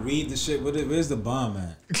trying to read the shit. Where's the bomb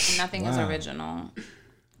at? Nothing is original.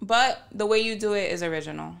 But the way you do it is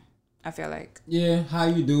original, I feel like. Yeah, how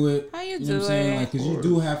you do it. How you know do what I'm saying? it. Like, cause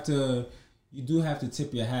you do have to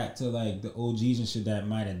tip your hat to like the OGs and shit that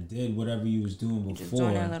might have did whatever you was doing before. Just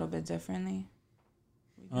doing it a little bit differently.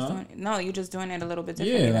 You're just doing it a little bit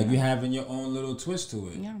differently. Yeah, like you having your own little twist to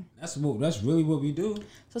it. Yeah. That's really what we do.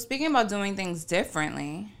 So speaking about doing things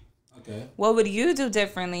differently, okay. What would you do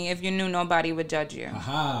differently if you knew nobody would judge you?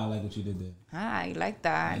 Aha, I like what you did there. Ah, you like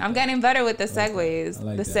that. I'm getting better with the segues.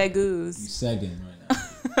 like the that. segus. You segging right now.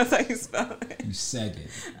 That's how you spell it. You segging.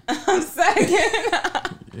 I'm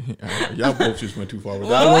segging. Y'all both just went too far with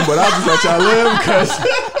that one, but I'll just let y'all live because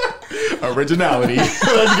originality. Let's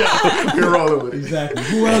go. We're rolling with it. Exactly.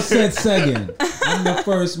 Who else said segging? I'm the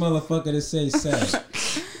first motherfucker to say seg.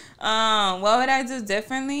 What would I do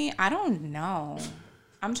differently? I don't know.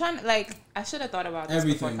 I'm trying to I should have thought about this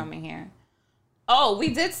before coming here. Oh,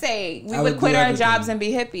 we did say we would quit our jobs and be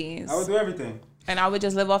hippies. I would do everything. And I would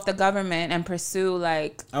just live off the government and pursue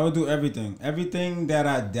I would do everything. Everything that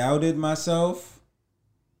I doubted myself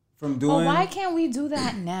from doing. But why can't we do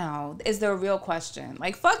that now? Is the real question.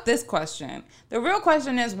 Like, fuck this question. The real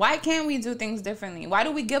question is, why can't we do things differently? Why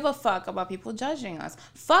do we give a fuck about people judging us?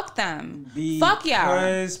 Fuck them. Fuck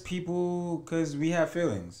y'all. Because we have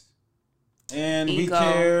feelings. And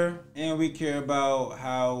Ego. we care about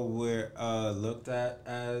how we're looked at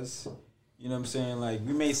as, you know what I'm saying? Like,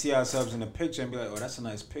 we may see ourselves in a picture and be like, oh, that's a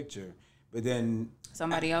nice picture. But then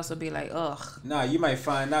somebody else will be like, ugh. Nah, you might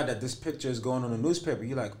find out that this picture is going on the newspaper.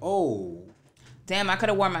 You're like, oh. Damn, I could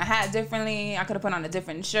have worn my hat differently. I could have put on a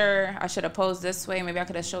different shirt. I should have posed this way. Maybe I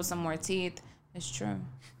could have showed some more teeth. It's true.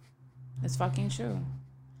 It's fucking true.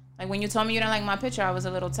 Like, when you told me you didn't like my picture, I was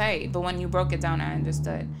a little tight. But when you broke it down, I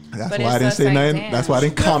understood. That's why I didn't say nothing. Damn. That's why I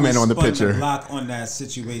didn't comment on the picture. Block on that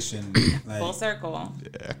situation. Like, full circle.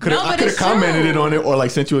 Yeah, I could have commented it on it or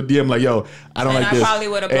like sent you a DM like, yo, I don't like this. I probably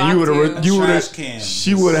would have blocked you would have.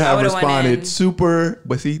 She would have responded super.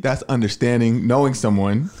 But see, that's understanding, knowing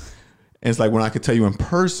someone. And it's like when I could tell you in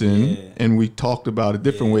person and we talked about it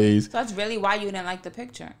different ways. So that's really why you didn't like the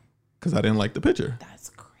picture. Because I didn't like the picture.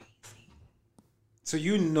 That's crazy. So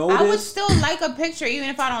you noticed? I would still like a picture even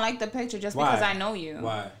if I don't like the picture just because I know you.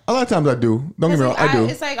 Why? A lot of times I do. Don't get me wrong, I do.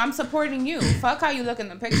 It's like I'm supporting you. Fuck how you look in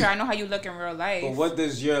the picture. I know how you look in real life. But what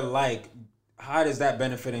does your how does that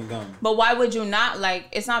benefiting them? But why would you not like?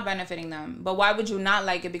 It's not benefiting them. But why would you not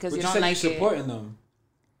like it because you don't like it? You're supporting them.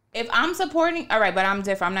 If I'm supporting, all right, but I'm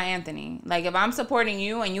different. I'm not Anthony. Like, if I'm supporting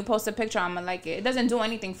you and you post a picture, I'm gonna like it. It doesn't do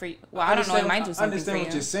anything for you. Well, I don't know. It might do something for you. I understand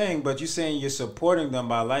what you're saying, but you're saying you're supporting them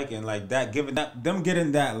by liking, like that, giving that, them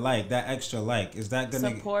getting that extra like. Is that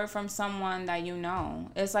gonna support from someone that you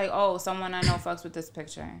know? It's like, oh, someone I know fucks with this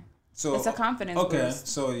picture. So it's a confidence boost.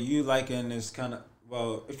 So you liking is kind of.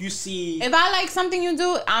 Well, if you see, if I like something you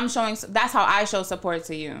do, I'm showing. That's how I show support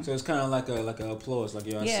to you. So it's kind of like a applause, like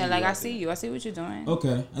yo. I see you. I see what you're doing.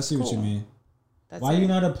 Okay, I see what you mean. Why you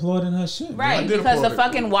not applauding her shit? Right, because the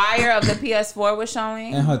fucking wire of the PS4 was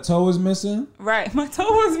showing, and her toe was missing. Right, my toe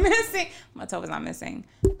was missing. My toe was not missing.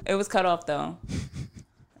 It was cut off though.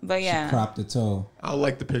 But yeah, she cropped the toe. I'll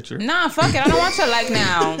like the picture. Nah, fuck it. I don't want your like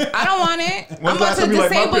now. I don't want it. I'm about to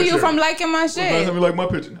disable you from liking my shit. Last time you like my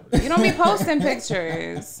picture? You don't be posting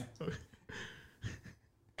pictures.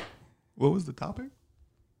 What was the topic?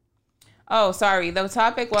 Oh, sorry. The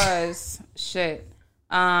topic was shit.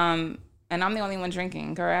 And I'm the only one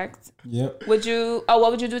drinking, correct? Yep.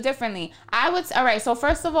 What would you do differently? All right. So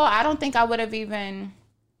first of all, I don't think I would have even.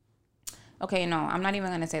 Okay, no, I'm not even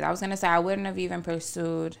going to say that. I was going to say I wouldn't have even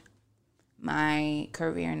pursued my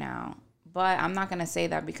career now. But I'm not going to say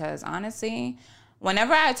that because, honestly,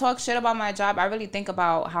 whenever I talk shit about my job, I really think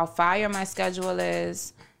about how fire my schedule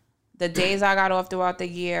is, the days I got off throughout the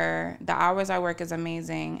year, the hours I work is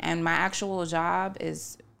amazing, and my actual job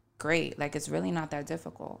is great. Like, it's really not that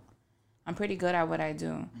difficult. I'm pretty good at what I do.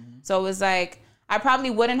 Mm-hmm. So it was like, I probably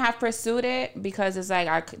wouldn't have pursued it because it's like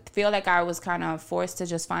I feel like I was kind of forced to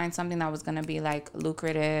just find something that was going to be like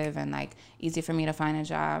lucrative and like easy for me to find a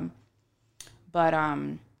job. But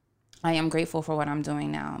I am grateful for what I'm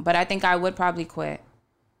doing now. But I think I would probably quit.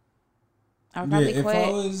 I would probably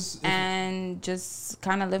quit and just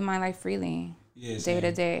kind of live my life freely, day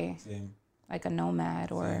to day, like a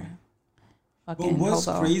nomad or fucking But what's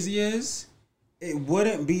hobo. crazy is it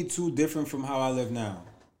wouldn't be too different from how I live now.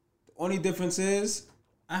 Only difference is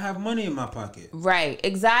I have money in my pocket. Right,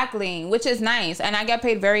 exactly, which is nice, and I get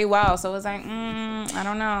paid very well. So it's like, I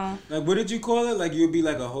don't know. Like, what did you call it? Like, you'd be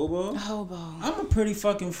like a hobo? A hobo. I'm a pretty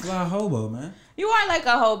fucking fly hobo, man. You are like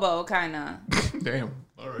a hobo, kind of. Damn.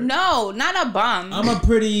 All right. No, not a bum. I'm a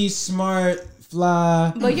pretty smart,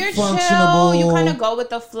 fly, But you're chill. functionable, You kind of go with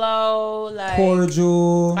the flow. Like,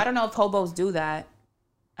 cordial. I don't know if hobos do that.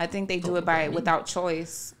 I think they do it without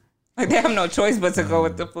choice. Like they have no choice but to go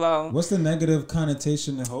with the flow. What's the negative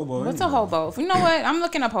connotation to hobo? What's anyway? a hobo? You know what? I'm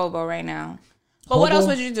looking up hobo right now. But what Hobo? else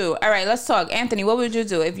would you do? All right, let's talk. Anthony, what would you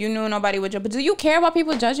do if you knew nobody would judge? But do you care about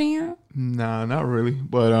people judging you? Nah, not really.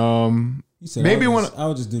 But You said maybe I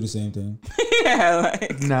would just do the same thing. Yeah,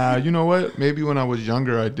 like nah, you know what? Maybe when I was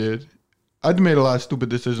younger, I did. I made a lot of stupid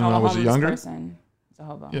decisions when I was homeless younger. person. It's a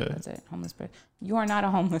hobo. Yeah. That's it. Homeless person. You are not a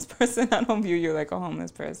homeless person. I don't view you like a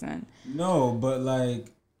homeless person. No, but like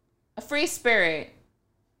A free spirit.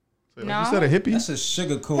 So, like, No. you said a hippie. that's a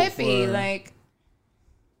sugar coat. Hippie, for, like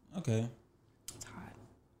okay. it's hot.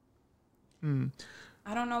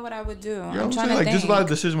 I don't know what I would do. Yeah, I'm I'm trying saying, to like just a think. lot of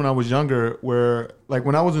decisions when I was younger where like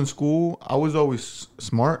when I was in school, I was always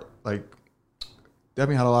smart. Like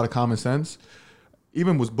definitely had a lot of common sense.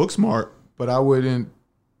 Even was book smart, but I wouldn't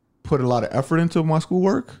put a lot of effort into my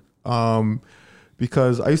schoolwork.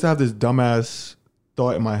 Because I used to have this dumbass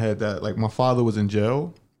thought in my head that like my father was in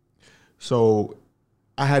jail. So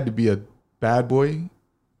I had to be a bad boy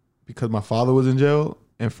because my father was in jail.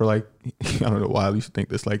 And for like, I don't know why I used to think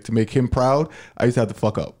this, like to make him proud, I used to have to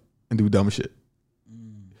fuck up and do dumb shit.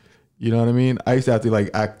 You know what I mean? I used to have to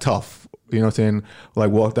like act tough, you know what I'm saying?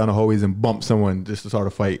 Like walk down the hallways and bump someone just to start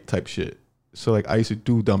a fight type shit. So like I used to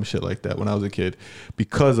do dumb shit like that when I was a kid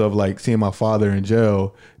because of like seeing my father in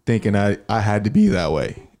jail, thinking I had to be that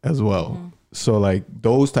way as well. So like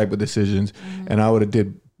those type of decisions, and I would have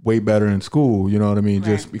did way better in school, you know what I mean?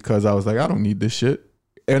 Just Right. because I was like, I don't need this shit.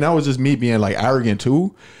 And that was just me being like arrogant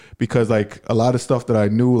too, because like a lot of stuff that I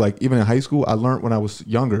knew, like even in high school, I learned when I was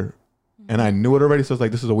younger and I knew it already. So it's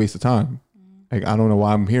like, this is a waste of time. Like, I don't know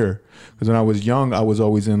why I'm here. Because when I was young, I was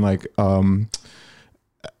always in like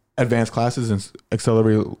advanced classes and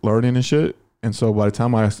accelerated learning and shit. And so by the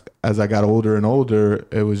time as I got older and older,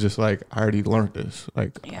 it was just like, I already learned this.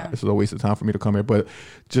 Like, Yeah. this is a waste of time for me to come here. But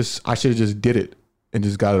just, I should have just did it and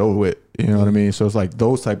just got it over with. You know what I mean? So it's like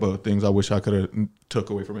those type of things I wish I could have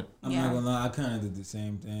took away from it. I'm Yeah. not gonna lie, I kind of did the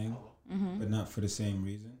same thing, but not for the same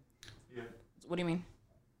reason. What do you mean?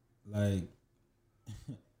 Like,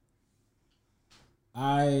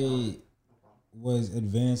 I was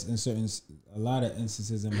advanced in a lot of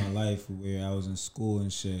instances in my life where I was in school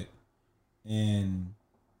and shit, and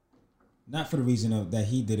not for the reason of that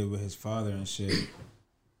he did it with his father and shit.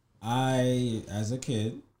 I, as a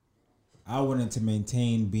kid, I wanted to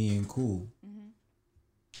maintain being cool,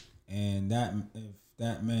 and that if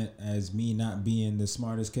that meant as me not being the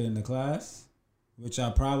smartest kid in the class, which I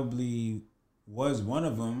probably was one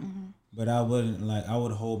of them, but I wouldn't I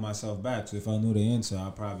would hold myself back. So if I knew the answer,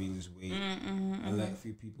 I'd probably just wait and let a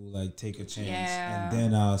few people like take a chance, Yeah. and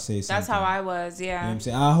then I'll say something. That's how I was, You know what yeah. I'm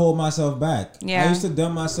saying? I hold myself back. Yeah. I used to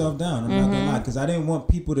dumb myself down. I'm not gonna lie, because I didn't want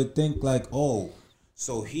people to think like, oh,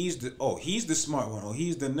 so he's the smart one, or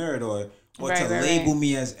he's the nerd, or Right, to right, label right.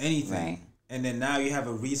 me as anything. Right. And then now you have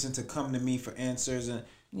a reason to come to me for answers, and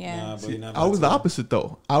Yeah. nah, bro, you're not I about was to. the opposite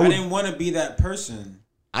though. I didn't want to be that person.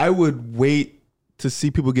 I would wait to see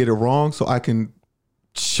people get it wrong so I can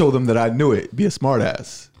show them that I knew it. Be a smart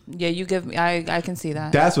ass. Yeah, you give me, I can see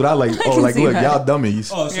that. That's what I like. Oh, can like see look, that. y'all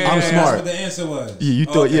dummies. Oh, so I'm that's smart. what the answer was. Yeah, you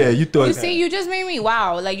thought. Okay. Yeah, you thought. You see, you just made me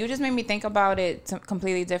you just made me think about it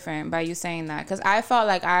completely different by you saying that, because I felt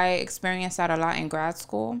like I experienced that a lot in grad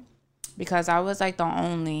school, because I was like the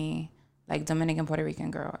only like Dominican Puerto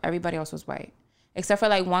Rican girl. Everybody else was white, except for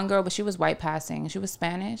like one girl, but she was white passing. She was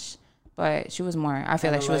Spanish, but she was more. I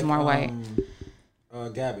feel like she was more white.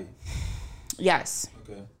 Gabby. Yes.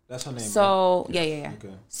 Okay, that's her name. So yeah.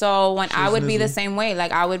 Okay. So when I would be the Susan-ism. same way,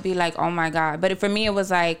 like I would be like, oh my God. But for me, it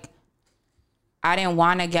was like, I didn't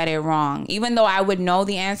want to get it wrong. Even though I would know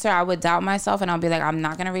the answer, I would doubt myself, and I'll be like, I'm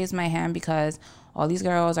not going to raise my hand because all these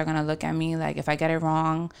girls are going to look at me like, if I get it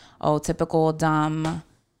wrong, oh, typical dumb,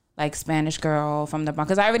 like Spanish girl from the Bronx.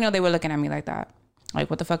 Because I already know they were looking at me like that. Like,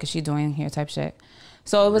 what the fuck is she doing here type shit.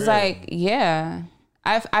 So it was like, yeah.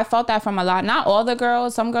 I felt that from a lot. Not all the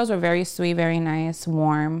girls. Some girls were very sweet, very nice,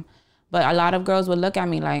 warm. But a lot of girls would look at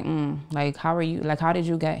me like, how are you? Like, how did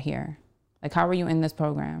you get here? Like, how are you in this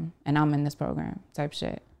program? And I'm in this program type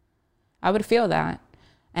shit. I would feel that.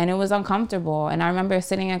 And it was uncomfortable. And I remember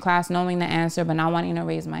sitting in class knowing the answer, but not wanting to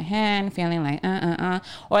raise my hand, feeling like,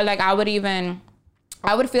 Or like I would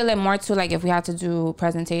feel it more too, like if we had to do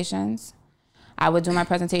presentations. I would do my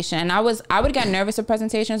presentation, and I would get nervous at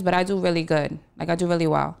presentations, but I do really good. Like I do really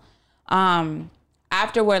well.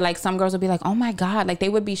 Afterward, like some girls would be like, oh my God, like they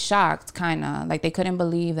would be shocked, kind of like they couldn't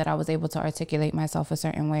believe that I was able to articulate myself a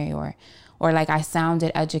certain way, or like I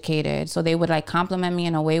sounded educated. So they would like compliment me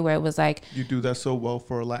in a way where it was like, You do that so well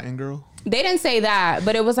for a Latin girl. they didn't say that,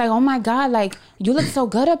 but it was like, oh my God, like you look so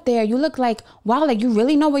good up there. You look like, wow, like you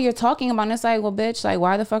really know what you're talking about. And it's like, well, bitch, like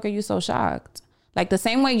why the fuck are you so shocked? Like the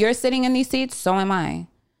same way you're sitting in these seats, so am I.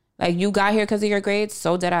 Like you got here because of your grades,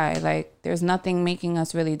 so did I. Like there's nothing making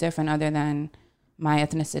us really different other than my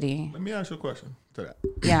ethnicity. Let me ask you a question to that.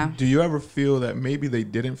 Yeah. Do you ever feel that maybe they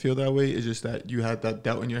didn't feel that way? It's just that you had that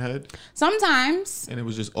doubt in your head, Sometimes. and it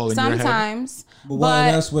was just all in your head. Sometimes. But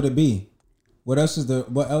what else would it be? What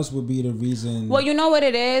else would be the reason? Well, you know what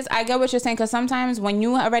it is? I get what you're saying, because sometimes when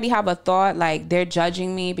you already have a thought like they're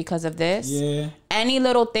judging me because of this, Yeah. any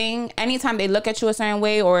little thing, anytime they look at you a certain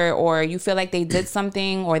way, or you feel like they did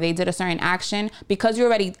something or they did a certain action, because you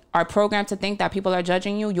already are programmed to think that people are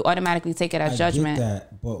judging you, you automatically take it as judgment. Get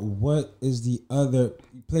that, but what is the other?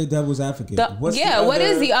 Play devil's advocate. What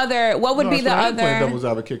is the other? What would be the I'm playing other? devil's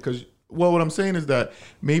advocate because, well, what I'm saying is that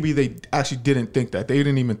maybe they actually didn't think that. They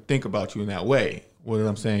didn't even think about you in that way. What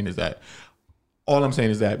I'm saying is that, all I'm saying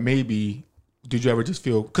is that maybe, did you ever just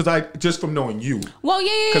feel, because just from knowing you, Well,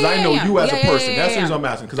 yeah. because I know you as a person. That's the yeah. reason I'm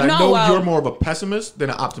asking, because I know you're more of a pessimist than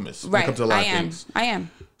an optimist when it comes to a lot of things. I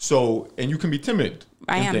am. So, and you can be timid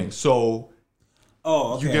I in am. things. So,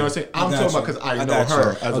 Oh, okay. you get what I'm saying? I'm talking about because I know got you.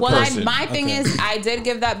 her as a Well, person. my thing is, I did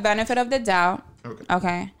give that benefit of the doubt.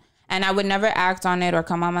 Okay. And I would never act on it or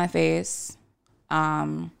come on my face.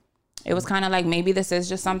 It was kind of like, maybe this is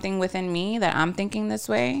just something within me that I'm thinking this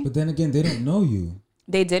way. But then again, they don't know you.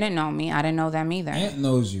 They didn't know me. I didn't know them either. Aunt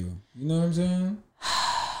knows you. You know what I'm saying?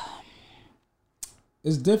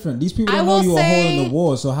 It's different. These people I don't know will you a hole in say- the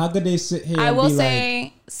wall. So how could they sit here I and will be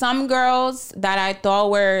say some girls that I thought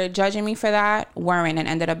were judging me for that weren't, and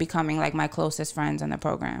ended up becoming like my closest friends in the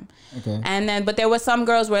program. Okay. And then, but there was some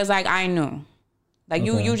girls where it's like, I knew. Like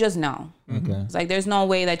Okay. you just know. Okay. It's like, there's no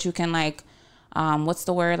way that you can like, what's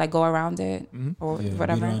the word? Like go around it or Yeah,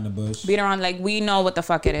 whatever. beat around the bush. Beat around, like we know what the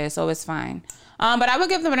fuck it is, so it's fine. But I would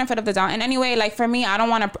give the benefit of the doubt. And anyway, like for me,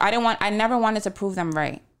 I never wanted to prove them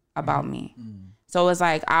right about me. So it's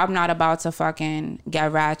like, I'm not about to fucking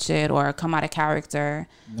get ratchet or come out of character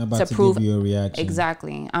Not about to prove give you a reaction.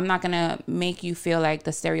 exactly. I'm not gonna make you feel like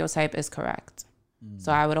the stereotype is correct.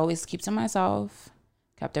 So I would always keep to myself,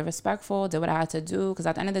 kept it respectful, did what I had to do. Because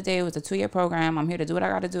at the end of the day, it was a 2-year program. I'm here to do what I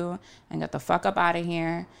got to do and get the fuck up out of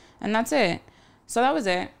here. And that's it. So that was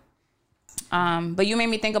it. But you made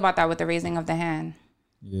me think about that with the raising of the hand.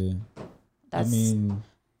 Yeah. That's, I mean,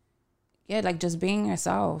 yeah, like just being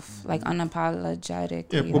yourself, like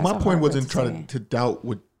unapologetic. Yeah, well, my point wasn't trying to doubt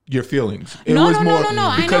what your feelings. It No, was no, more no, no,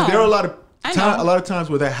 I because know. there are a lot of I know. a lot of times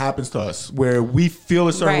where that happens to us, where we feel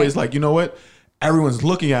a certain Right. way. It's like, you know what, everyone's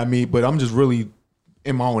looking at me, but I'm just really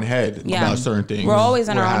in my own head Yeah. about certain things. We're always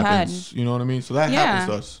in where our it own happens, You know what I mean? So that Yeah. happens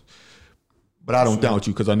to us. But I don't doubt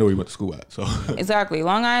you because I know where you went to school at. So Exactly.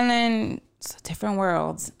 Long Island, it's a different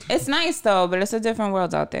world. It's nice though, but it's a different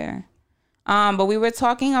world out there. But we were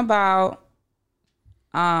talking about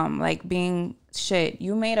like being shit.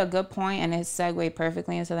 You made a good point and it segued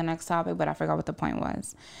perfectly into the next topic, but I forgot what the point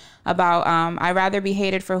was. About I'd rather be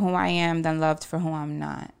hated for who I am than loved for who I'm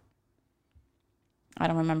not. I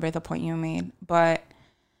don't remember the point you made, but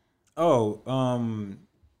when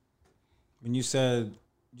you said,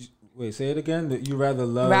 wait, say it again. That you rather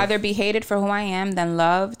rather be hated for who I am than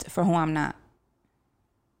loved for who I'm not.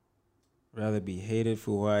 rather be hated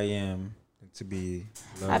for who I am than to be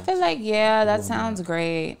loved. I feel like, yeah, that sounds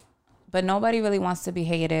great, but nobody really wants to be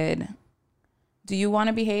hated. Do you want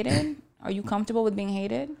to be hated? Are you comfortable with being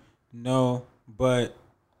hated? No, but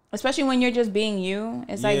Especially when you're just being you.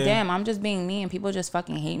 It's like, Yeah. damn, I'm just being me and people just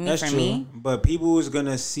fucking hate me that's for true. me. But people is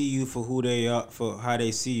gonna see you for who they are, for how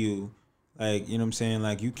they see you. Like, you know what I'm saying?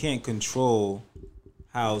 Like, you can't control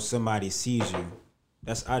how somebody sees you.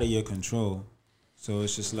 That's out of your control. So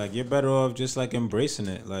it's just like, you're better off just like embracing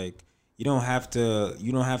it. Like, you don't have to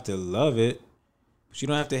love it, but you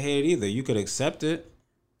don't have to hate it either. You could accept it.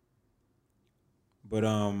 But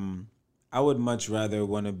I would much rather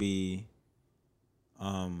want to be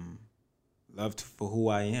loved for who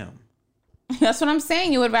I am. That's what I'm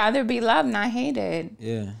saying. You would rather be loved, not hated.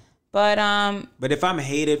 Yeah. But But if I'm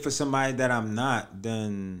hated for somebody that I'm not,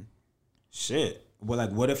 then shit. Well, like,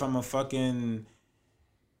 what if I'm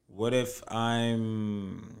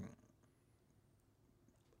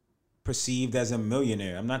perceived as a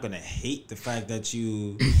millionaire? I'm not gonna hate the fact that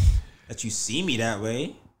you see me that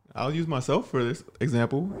way. I'll use myself for this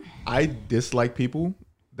example. I dislike people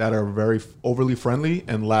that are very overly friendly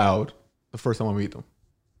and loud the first time I meet them.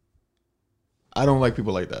 I don't like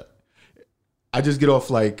people like that. I just get off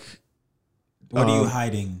like, What are you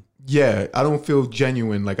hiding? yeah, I don't feel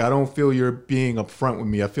genuine. Like, I don't feel you're being upfront with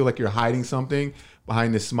me. I feel like you're hiding something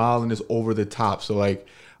behind this smile and this over the top. So like,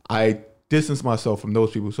 I distance myself from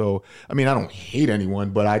those people. So, I mean, I don't hate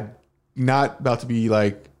anyone, but I'm not about to be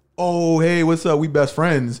like, oh, hey, what's up? We best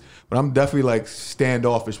friends. But I'm definitely like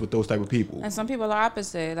standoffish with those type of people. And some people are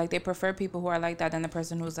opposite. Like they prefer people who are like that than the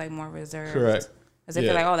person who's like more reserved. Correct. Because they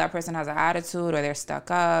feel like, oh, that person has an attitude or they're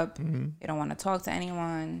stuck up. They don't want to talk to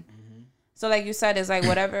anyone. So like you said, it's like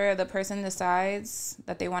whatever the person decides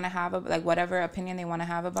that they want to have, like whatever opinion they want to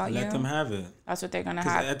have about you. Let them have it. That's what they're going to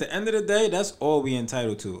 'Cause have. at the end of the day, that's all we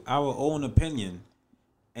entitled to. Our own opinion.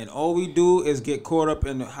 And all we do is get caught up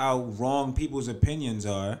in how wrong people's opinions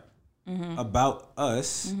are about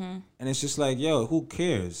us. And it's just like, yo, who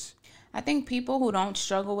cares? I think people who don't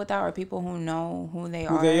struggle with that are people who know who they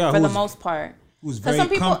Who are, they are, for the who's- most part. Who's 'Cause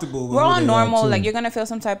very comfortable with we're who all they are, normal. too. Like you're gonna feel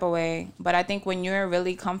some type of way, but I think when you're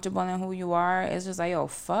really comfortable in who you are, it's just like, yo,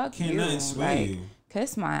 fuck Can't you. nothing sway Like, you.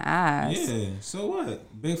 kiss my ass. Yeah, so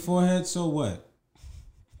what? Big forehead, so what?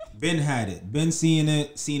 Been had it. Been seeing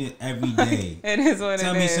it every day. It is what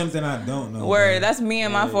Tell it me is. something I don't know. Word, bro. that's me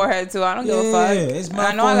and my forehead too. I don't give Yeah, a fuck. it's my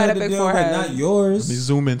I know I got a to big deal with, forehead. not yours. Let me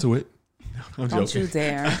zoom into it. I'm Don't joking. you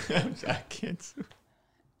dare. I can't.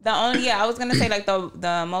 I was gonna say like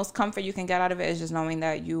the most comfort you can get out of it is just knowing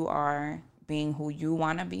that you are being who you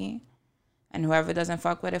wanna be, and whoever doesn't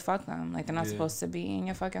fuck with it, fuck them. Like they're not supposed to be in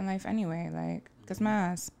your fucking life anyway. Like kiss my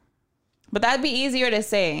ass. But that'd be easier to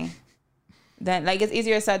say. Than like it's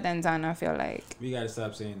easier said than done. I feel like. We gotta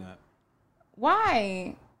stop saying that.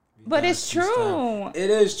 Why? We But got it's to true. stop. It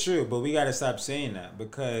is true, but we gotta stop saying that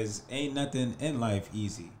because ain't nothing in life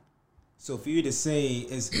easy. So for you to say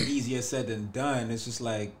it's easier said than done, it's just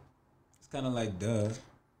like it's kind of like duh.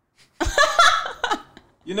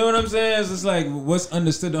 You know what I'm saying? It's just like what's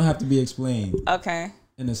understood don't have to be explained Okay.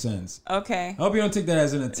 in a sense. Okay. I hope you don't take that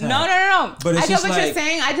as an attack. No. But it's I get just what you're like-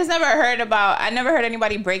 saying. I never heard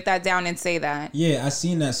anybody break that down and say that. Yeah, I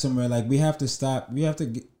seen that somewhere. Like we have to stop. We have to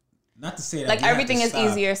get, not to say that. Like we have everything to is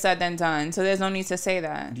stop. easier said than done. So there's no need to say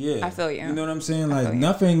that. Yeah, I feel you. You know what I'm saying? I Like feel you.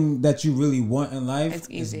 nothing that you really want in life It's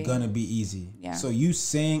is easy. gonna be easy. Yeah. So you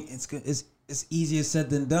saying it's good, it's easier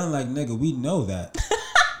said than done. Like nigga, we know that.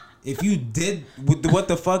 If you did what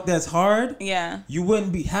the fuck that's hard, Yeah. you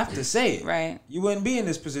wouldn't have to say it. Right. You wouldn't be in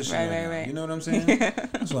this position Right, right, right, now. right. You know what I'm saying?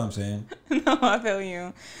 That's what I'm saying. No, I feel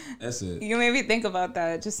you. That's it. You made me think about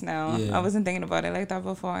that just now. Yeah. I wasn't thinking about it like that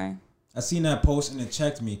before. I seen that post and it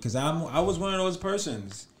checked me because I was one of those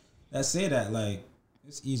persons that say that like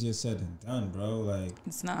it's easier said than done, bro. Like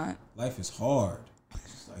It's not. life is hard.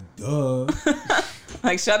 It's like duh.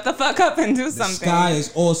 Like shut the fuck up and do The something. sky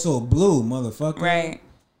is also blue, motherfucker. Right.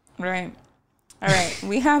 All right.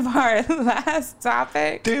 We have our last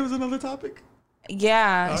topic. Damn, is another topic?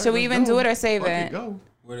 Yeah. All right, Should we let's even go. do it or save Fuck it? Go.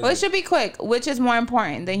 What is Well, it it? should be quick. Which is more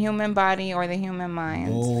important, the human body or the human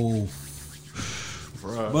mind? Oh,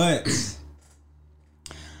 Bruh. but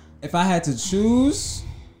if I had to choose,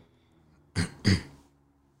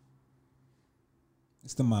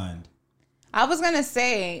 it's the mind. I was gonna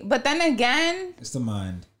say, but then again, It's the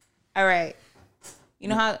mind. all right. You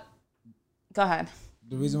know how? Go ahead.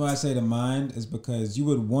 The reason why I say the mind is because you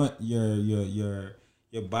would want your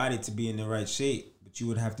body to be in the right shape, but you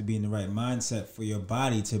would have to be in the right mindset for your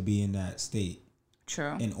body to be in that state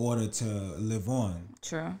True. in order to live on.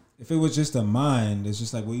 True. If it was just a mind, it's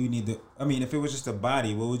just like what you need the. I mean, if it was just a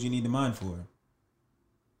body, what would you need the mind for?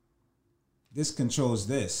 This controls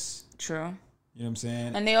this. True. You know what I'm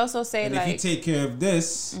saying? And they also say And like, if you take care of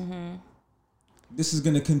this, this is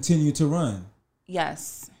gonna continue to run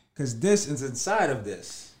yes. because this is inside of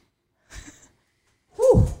this.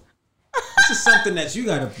 Whew. This is something that you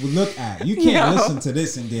gotta look at. You can't Yo. listen to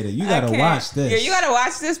this and get it. You gotta Okay. watch this. Yeah, you gotta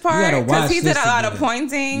watch this part gotta because watch he did this a to lot get of it.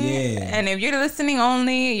 pointing. Yeah. And if you're listening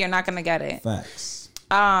only, you're not gonna get it. Facts.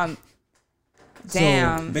 Damn.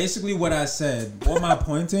 So basically, what I said, all my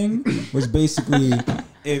pointing was basically,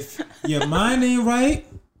 if your mind ain't right,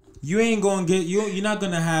 you ain't gonna get you're not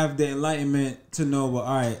gonna have the enlightenment to know. Well,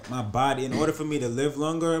 all right, my body. In order for me to live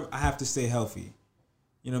longer, I have to stay healthy.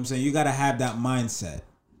 You know what I'm saying? You gotta have that mindset,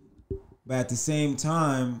 but at the same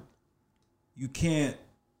time, you can't.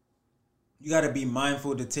 You gotta be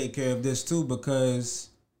mindful to take care of this too, because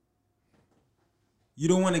you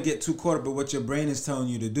don't want to get too caught up with what your brain is telling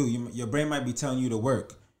you to do. Your brain might be telling you to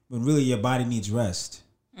work, but really your body needs rest.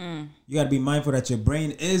 You got to be mindful that your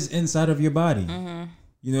brain is inside of your body.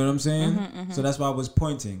 You know what I'm saying? So that's why I was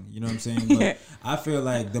pointing. You know what I'm saying? But I feel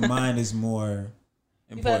like the mind is more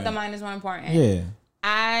important. You feel like the mind is more important? Yeah.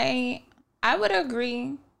 I would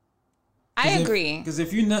agree. I agree. Because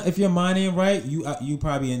if your mind ain't right, you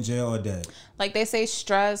probably in jail or dead. Like they say,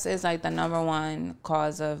 stress is like the number one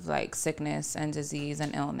cause of like sickness and disease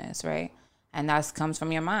and illness, right? And that comes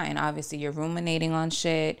from your mind. Obviously, you're ruminating on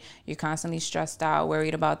shit. You're constantly stressed out,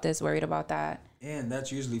 worried about this, worried about that. And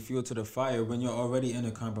that's usually fuel to the fire when you're already in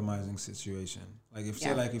a compromising situation. Like if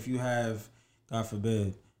say like if you have, God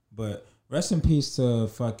forbid, but rest in peace to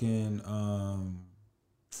fucking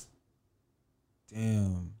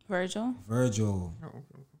Virgil. Oh,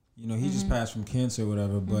 okay. You know, he just passed from cancer or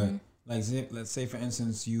whatever. But like, let's say for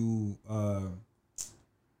instance, you what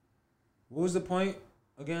was the point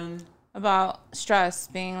again? About stress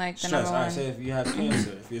being like the Stress. number one. I say if you have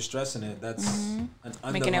cancer, if you're stressing it, that's an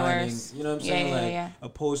Making it underlying. worse. You know what I'm saying? Yeah.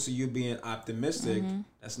 Opposed to you being optimistic,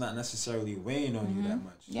 that's not necessarily weighing on you that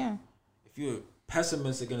much. Yeah. If you're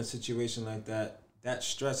pessimistic in a situation like that, that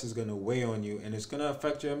stress is gonna weigh on you, and it's gonna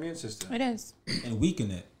affect your immune system. It is. And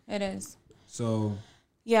weaken it. It is. So.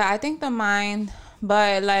 Yeah, I think the mind,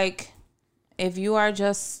 but like, if you are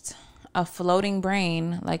just a floating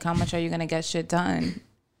brain, like, how much are you gonna get shit done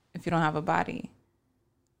if you don't have a body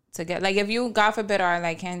to get? Like, if you, God forbid, are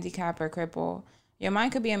like handicapped or crippled, your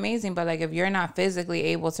mind could be amazing, but like, if you're not physically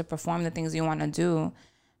able to perform the things you want to do,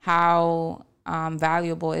 how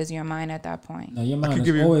valuable is your mind at that point? No, your mind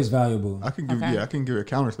is always valuable. I can give I can give a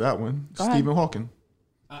counter to that one. Go Stephen ahead. Hawking.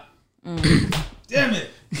 Damn it!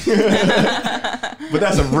 But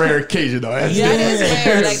that's a rare occasion, though. That is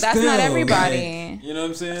rare. Like, that's not everybody. You know what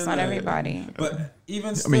I'm saying? That's not everybody. But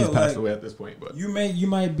even still, I mean, he's passed like, away at this point. But you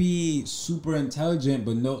might be super intelligent,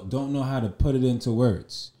 but don't know how to put it into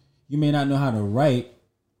words. You may not know how to write.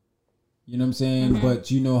 You know what I'm saying?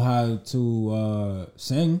 But you know how to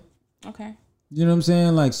sing. Okay. You know what I'm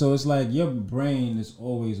saying? Like, so it's like your brain is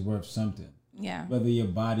always worth something. Yeah. Whether your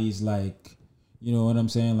body's like, you know what I'm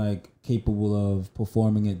saying, like capable of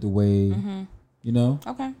performing it the way, you know.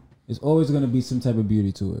 Okay. It's always gonna be some type of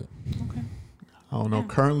beauty to it. Okay. I don't know.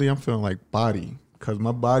 Currently, I'm feeling like body, because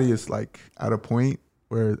my body is like at a point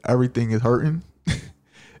where everything is hurting,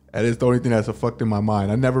 and it's the only thing that's affecting my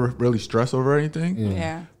mind. I never really stress over anything.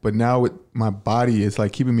 Yeah. But now with my body, it's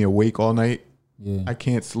like keeping me awake all night. Yeah. I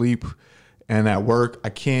can't sleep, and at work, I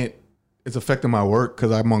can't. It's affecting my work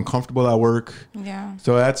because I'm uncomfortable at work. Yeah.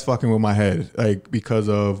 So that's fucking with my head, like because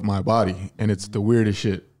of my body, and it's the weirdest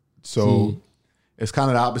shit. So it's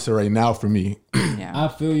kind of the opposite right now for me. Yeah. I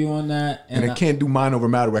feel you on that, And I can't do mind over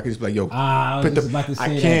matter. Where I can just be like, yo, I was just about to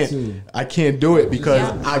say that too. I can't do it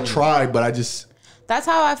because I tried, but I just, That's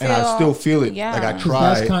how I feel. and I still feel it. Yeah. Like I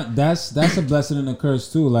tried. That's a blessing and a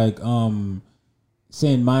curse too. Like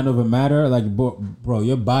saying mind over matter. Like bro,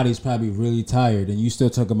 your body's probably really tired, and you still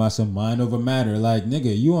talking about some mind over matter. Like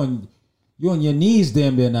nigga, you on your knees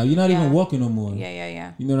damn there now. You're not even walking no more.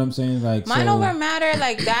 Yeah. You know what I'm saying? Like Mind over matter,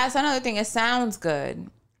 like that's another thing. It sounds good,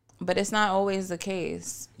 but it's not always the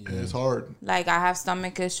case. Yeah, it's hard. Like I have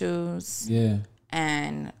stomach issues. Yeah.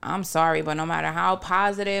 And I'm sorry, but no matter how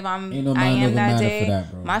positive I no am mind over that matter day, for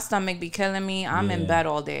that, bro. my stomach be killing me. I'm in Yeah. bed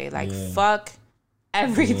all day. Like Yeah. fuck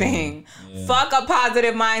everything. Fuck a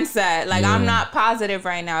positive mindset. Like I'm not positive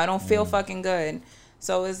right now. I don't feel fucking good.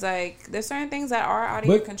 So it's like there's certain things that are out of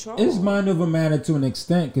your control. It's mind over matter to an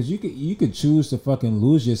extent, because you could choose to fucking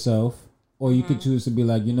lose yourself, or you could choose to be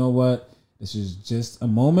like, you know what, this is just a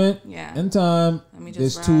moment in time. Let me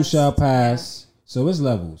just This too rest. shall pass. So it's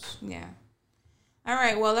levels. Yeah. All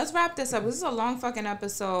right, well, let's wrap this up. This is a long fucking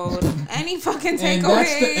episode. Any fucking takeaways? And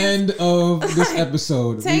that's the end of this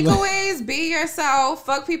episode. Takeaways, be yourself.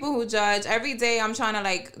 Fuck people who judge. Every day I'm trying to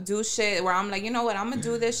like do shit where I'm like, you know what, I'm gonna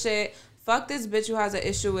do this shit. Fuck this bitch who has an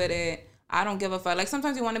issue with it. I don't give a fuck. Like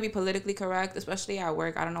sometimes you want to be politically correct, especially at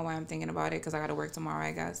work. I don't know why I'm thinking about it because I gotta work tomorrow,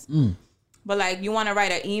 I guess. But like you want to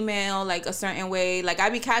write an email like a certain way. Like I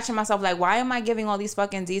be catching myself like, why am I giving all these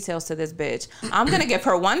fucking details to this bitch? I'm gonna give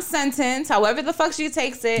her one sentence, however the fuck she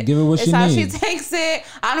takes it. Give her what it's she how needs. she takes it.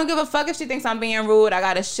 I don't give a fuck if she thinks I'm being rude. I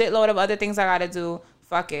got a shitload of other things I gotta do.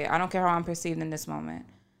 Fuck it. I don't care how I'm perceived in this moment.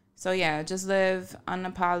 So yeah, just live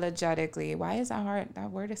unapologetically. Why is that hard?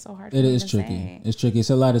 That word is so hard. It for me is to tricky. say. It's tricky.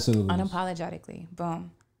 It's a lot of syllables. Unapologetically.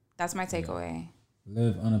 Boom. That's my takeaway.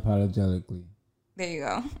 Live unapologetically. There you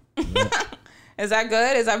go. Is that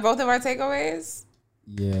good? Is that both of our takeaways?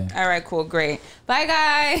 Yeah. All right, cool, great. Bye,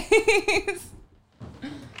 guys.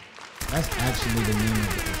 That's actually the name of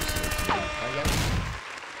the episode.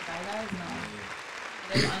 Bye, guys. No.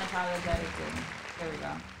 Live unapologetically. There we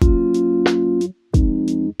go.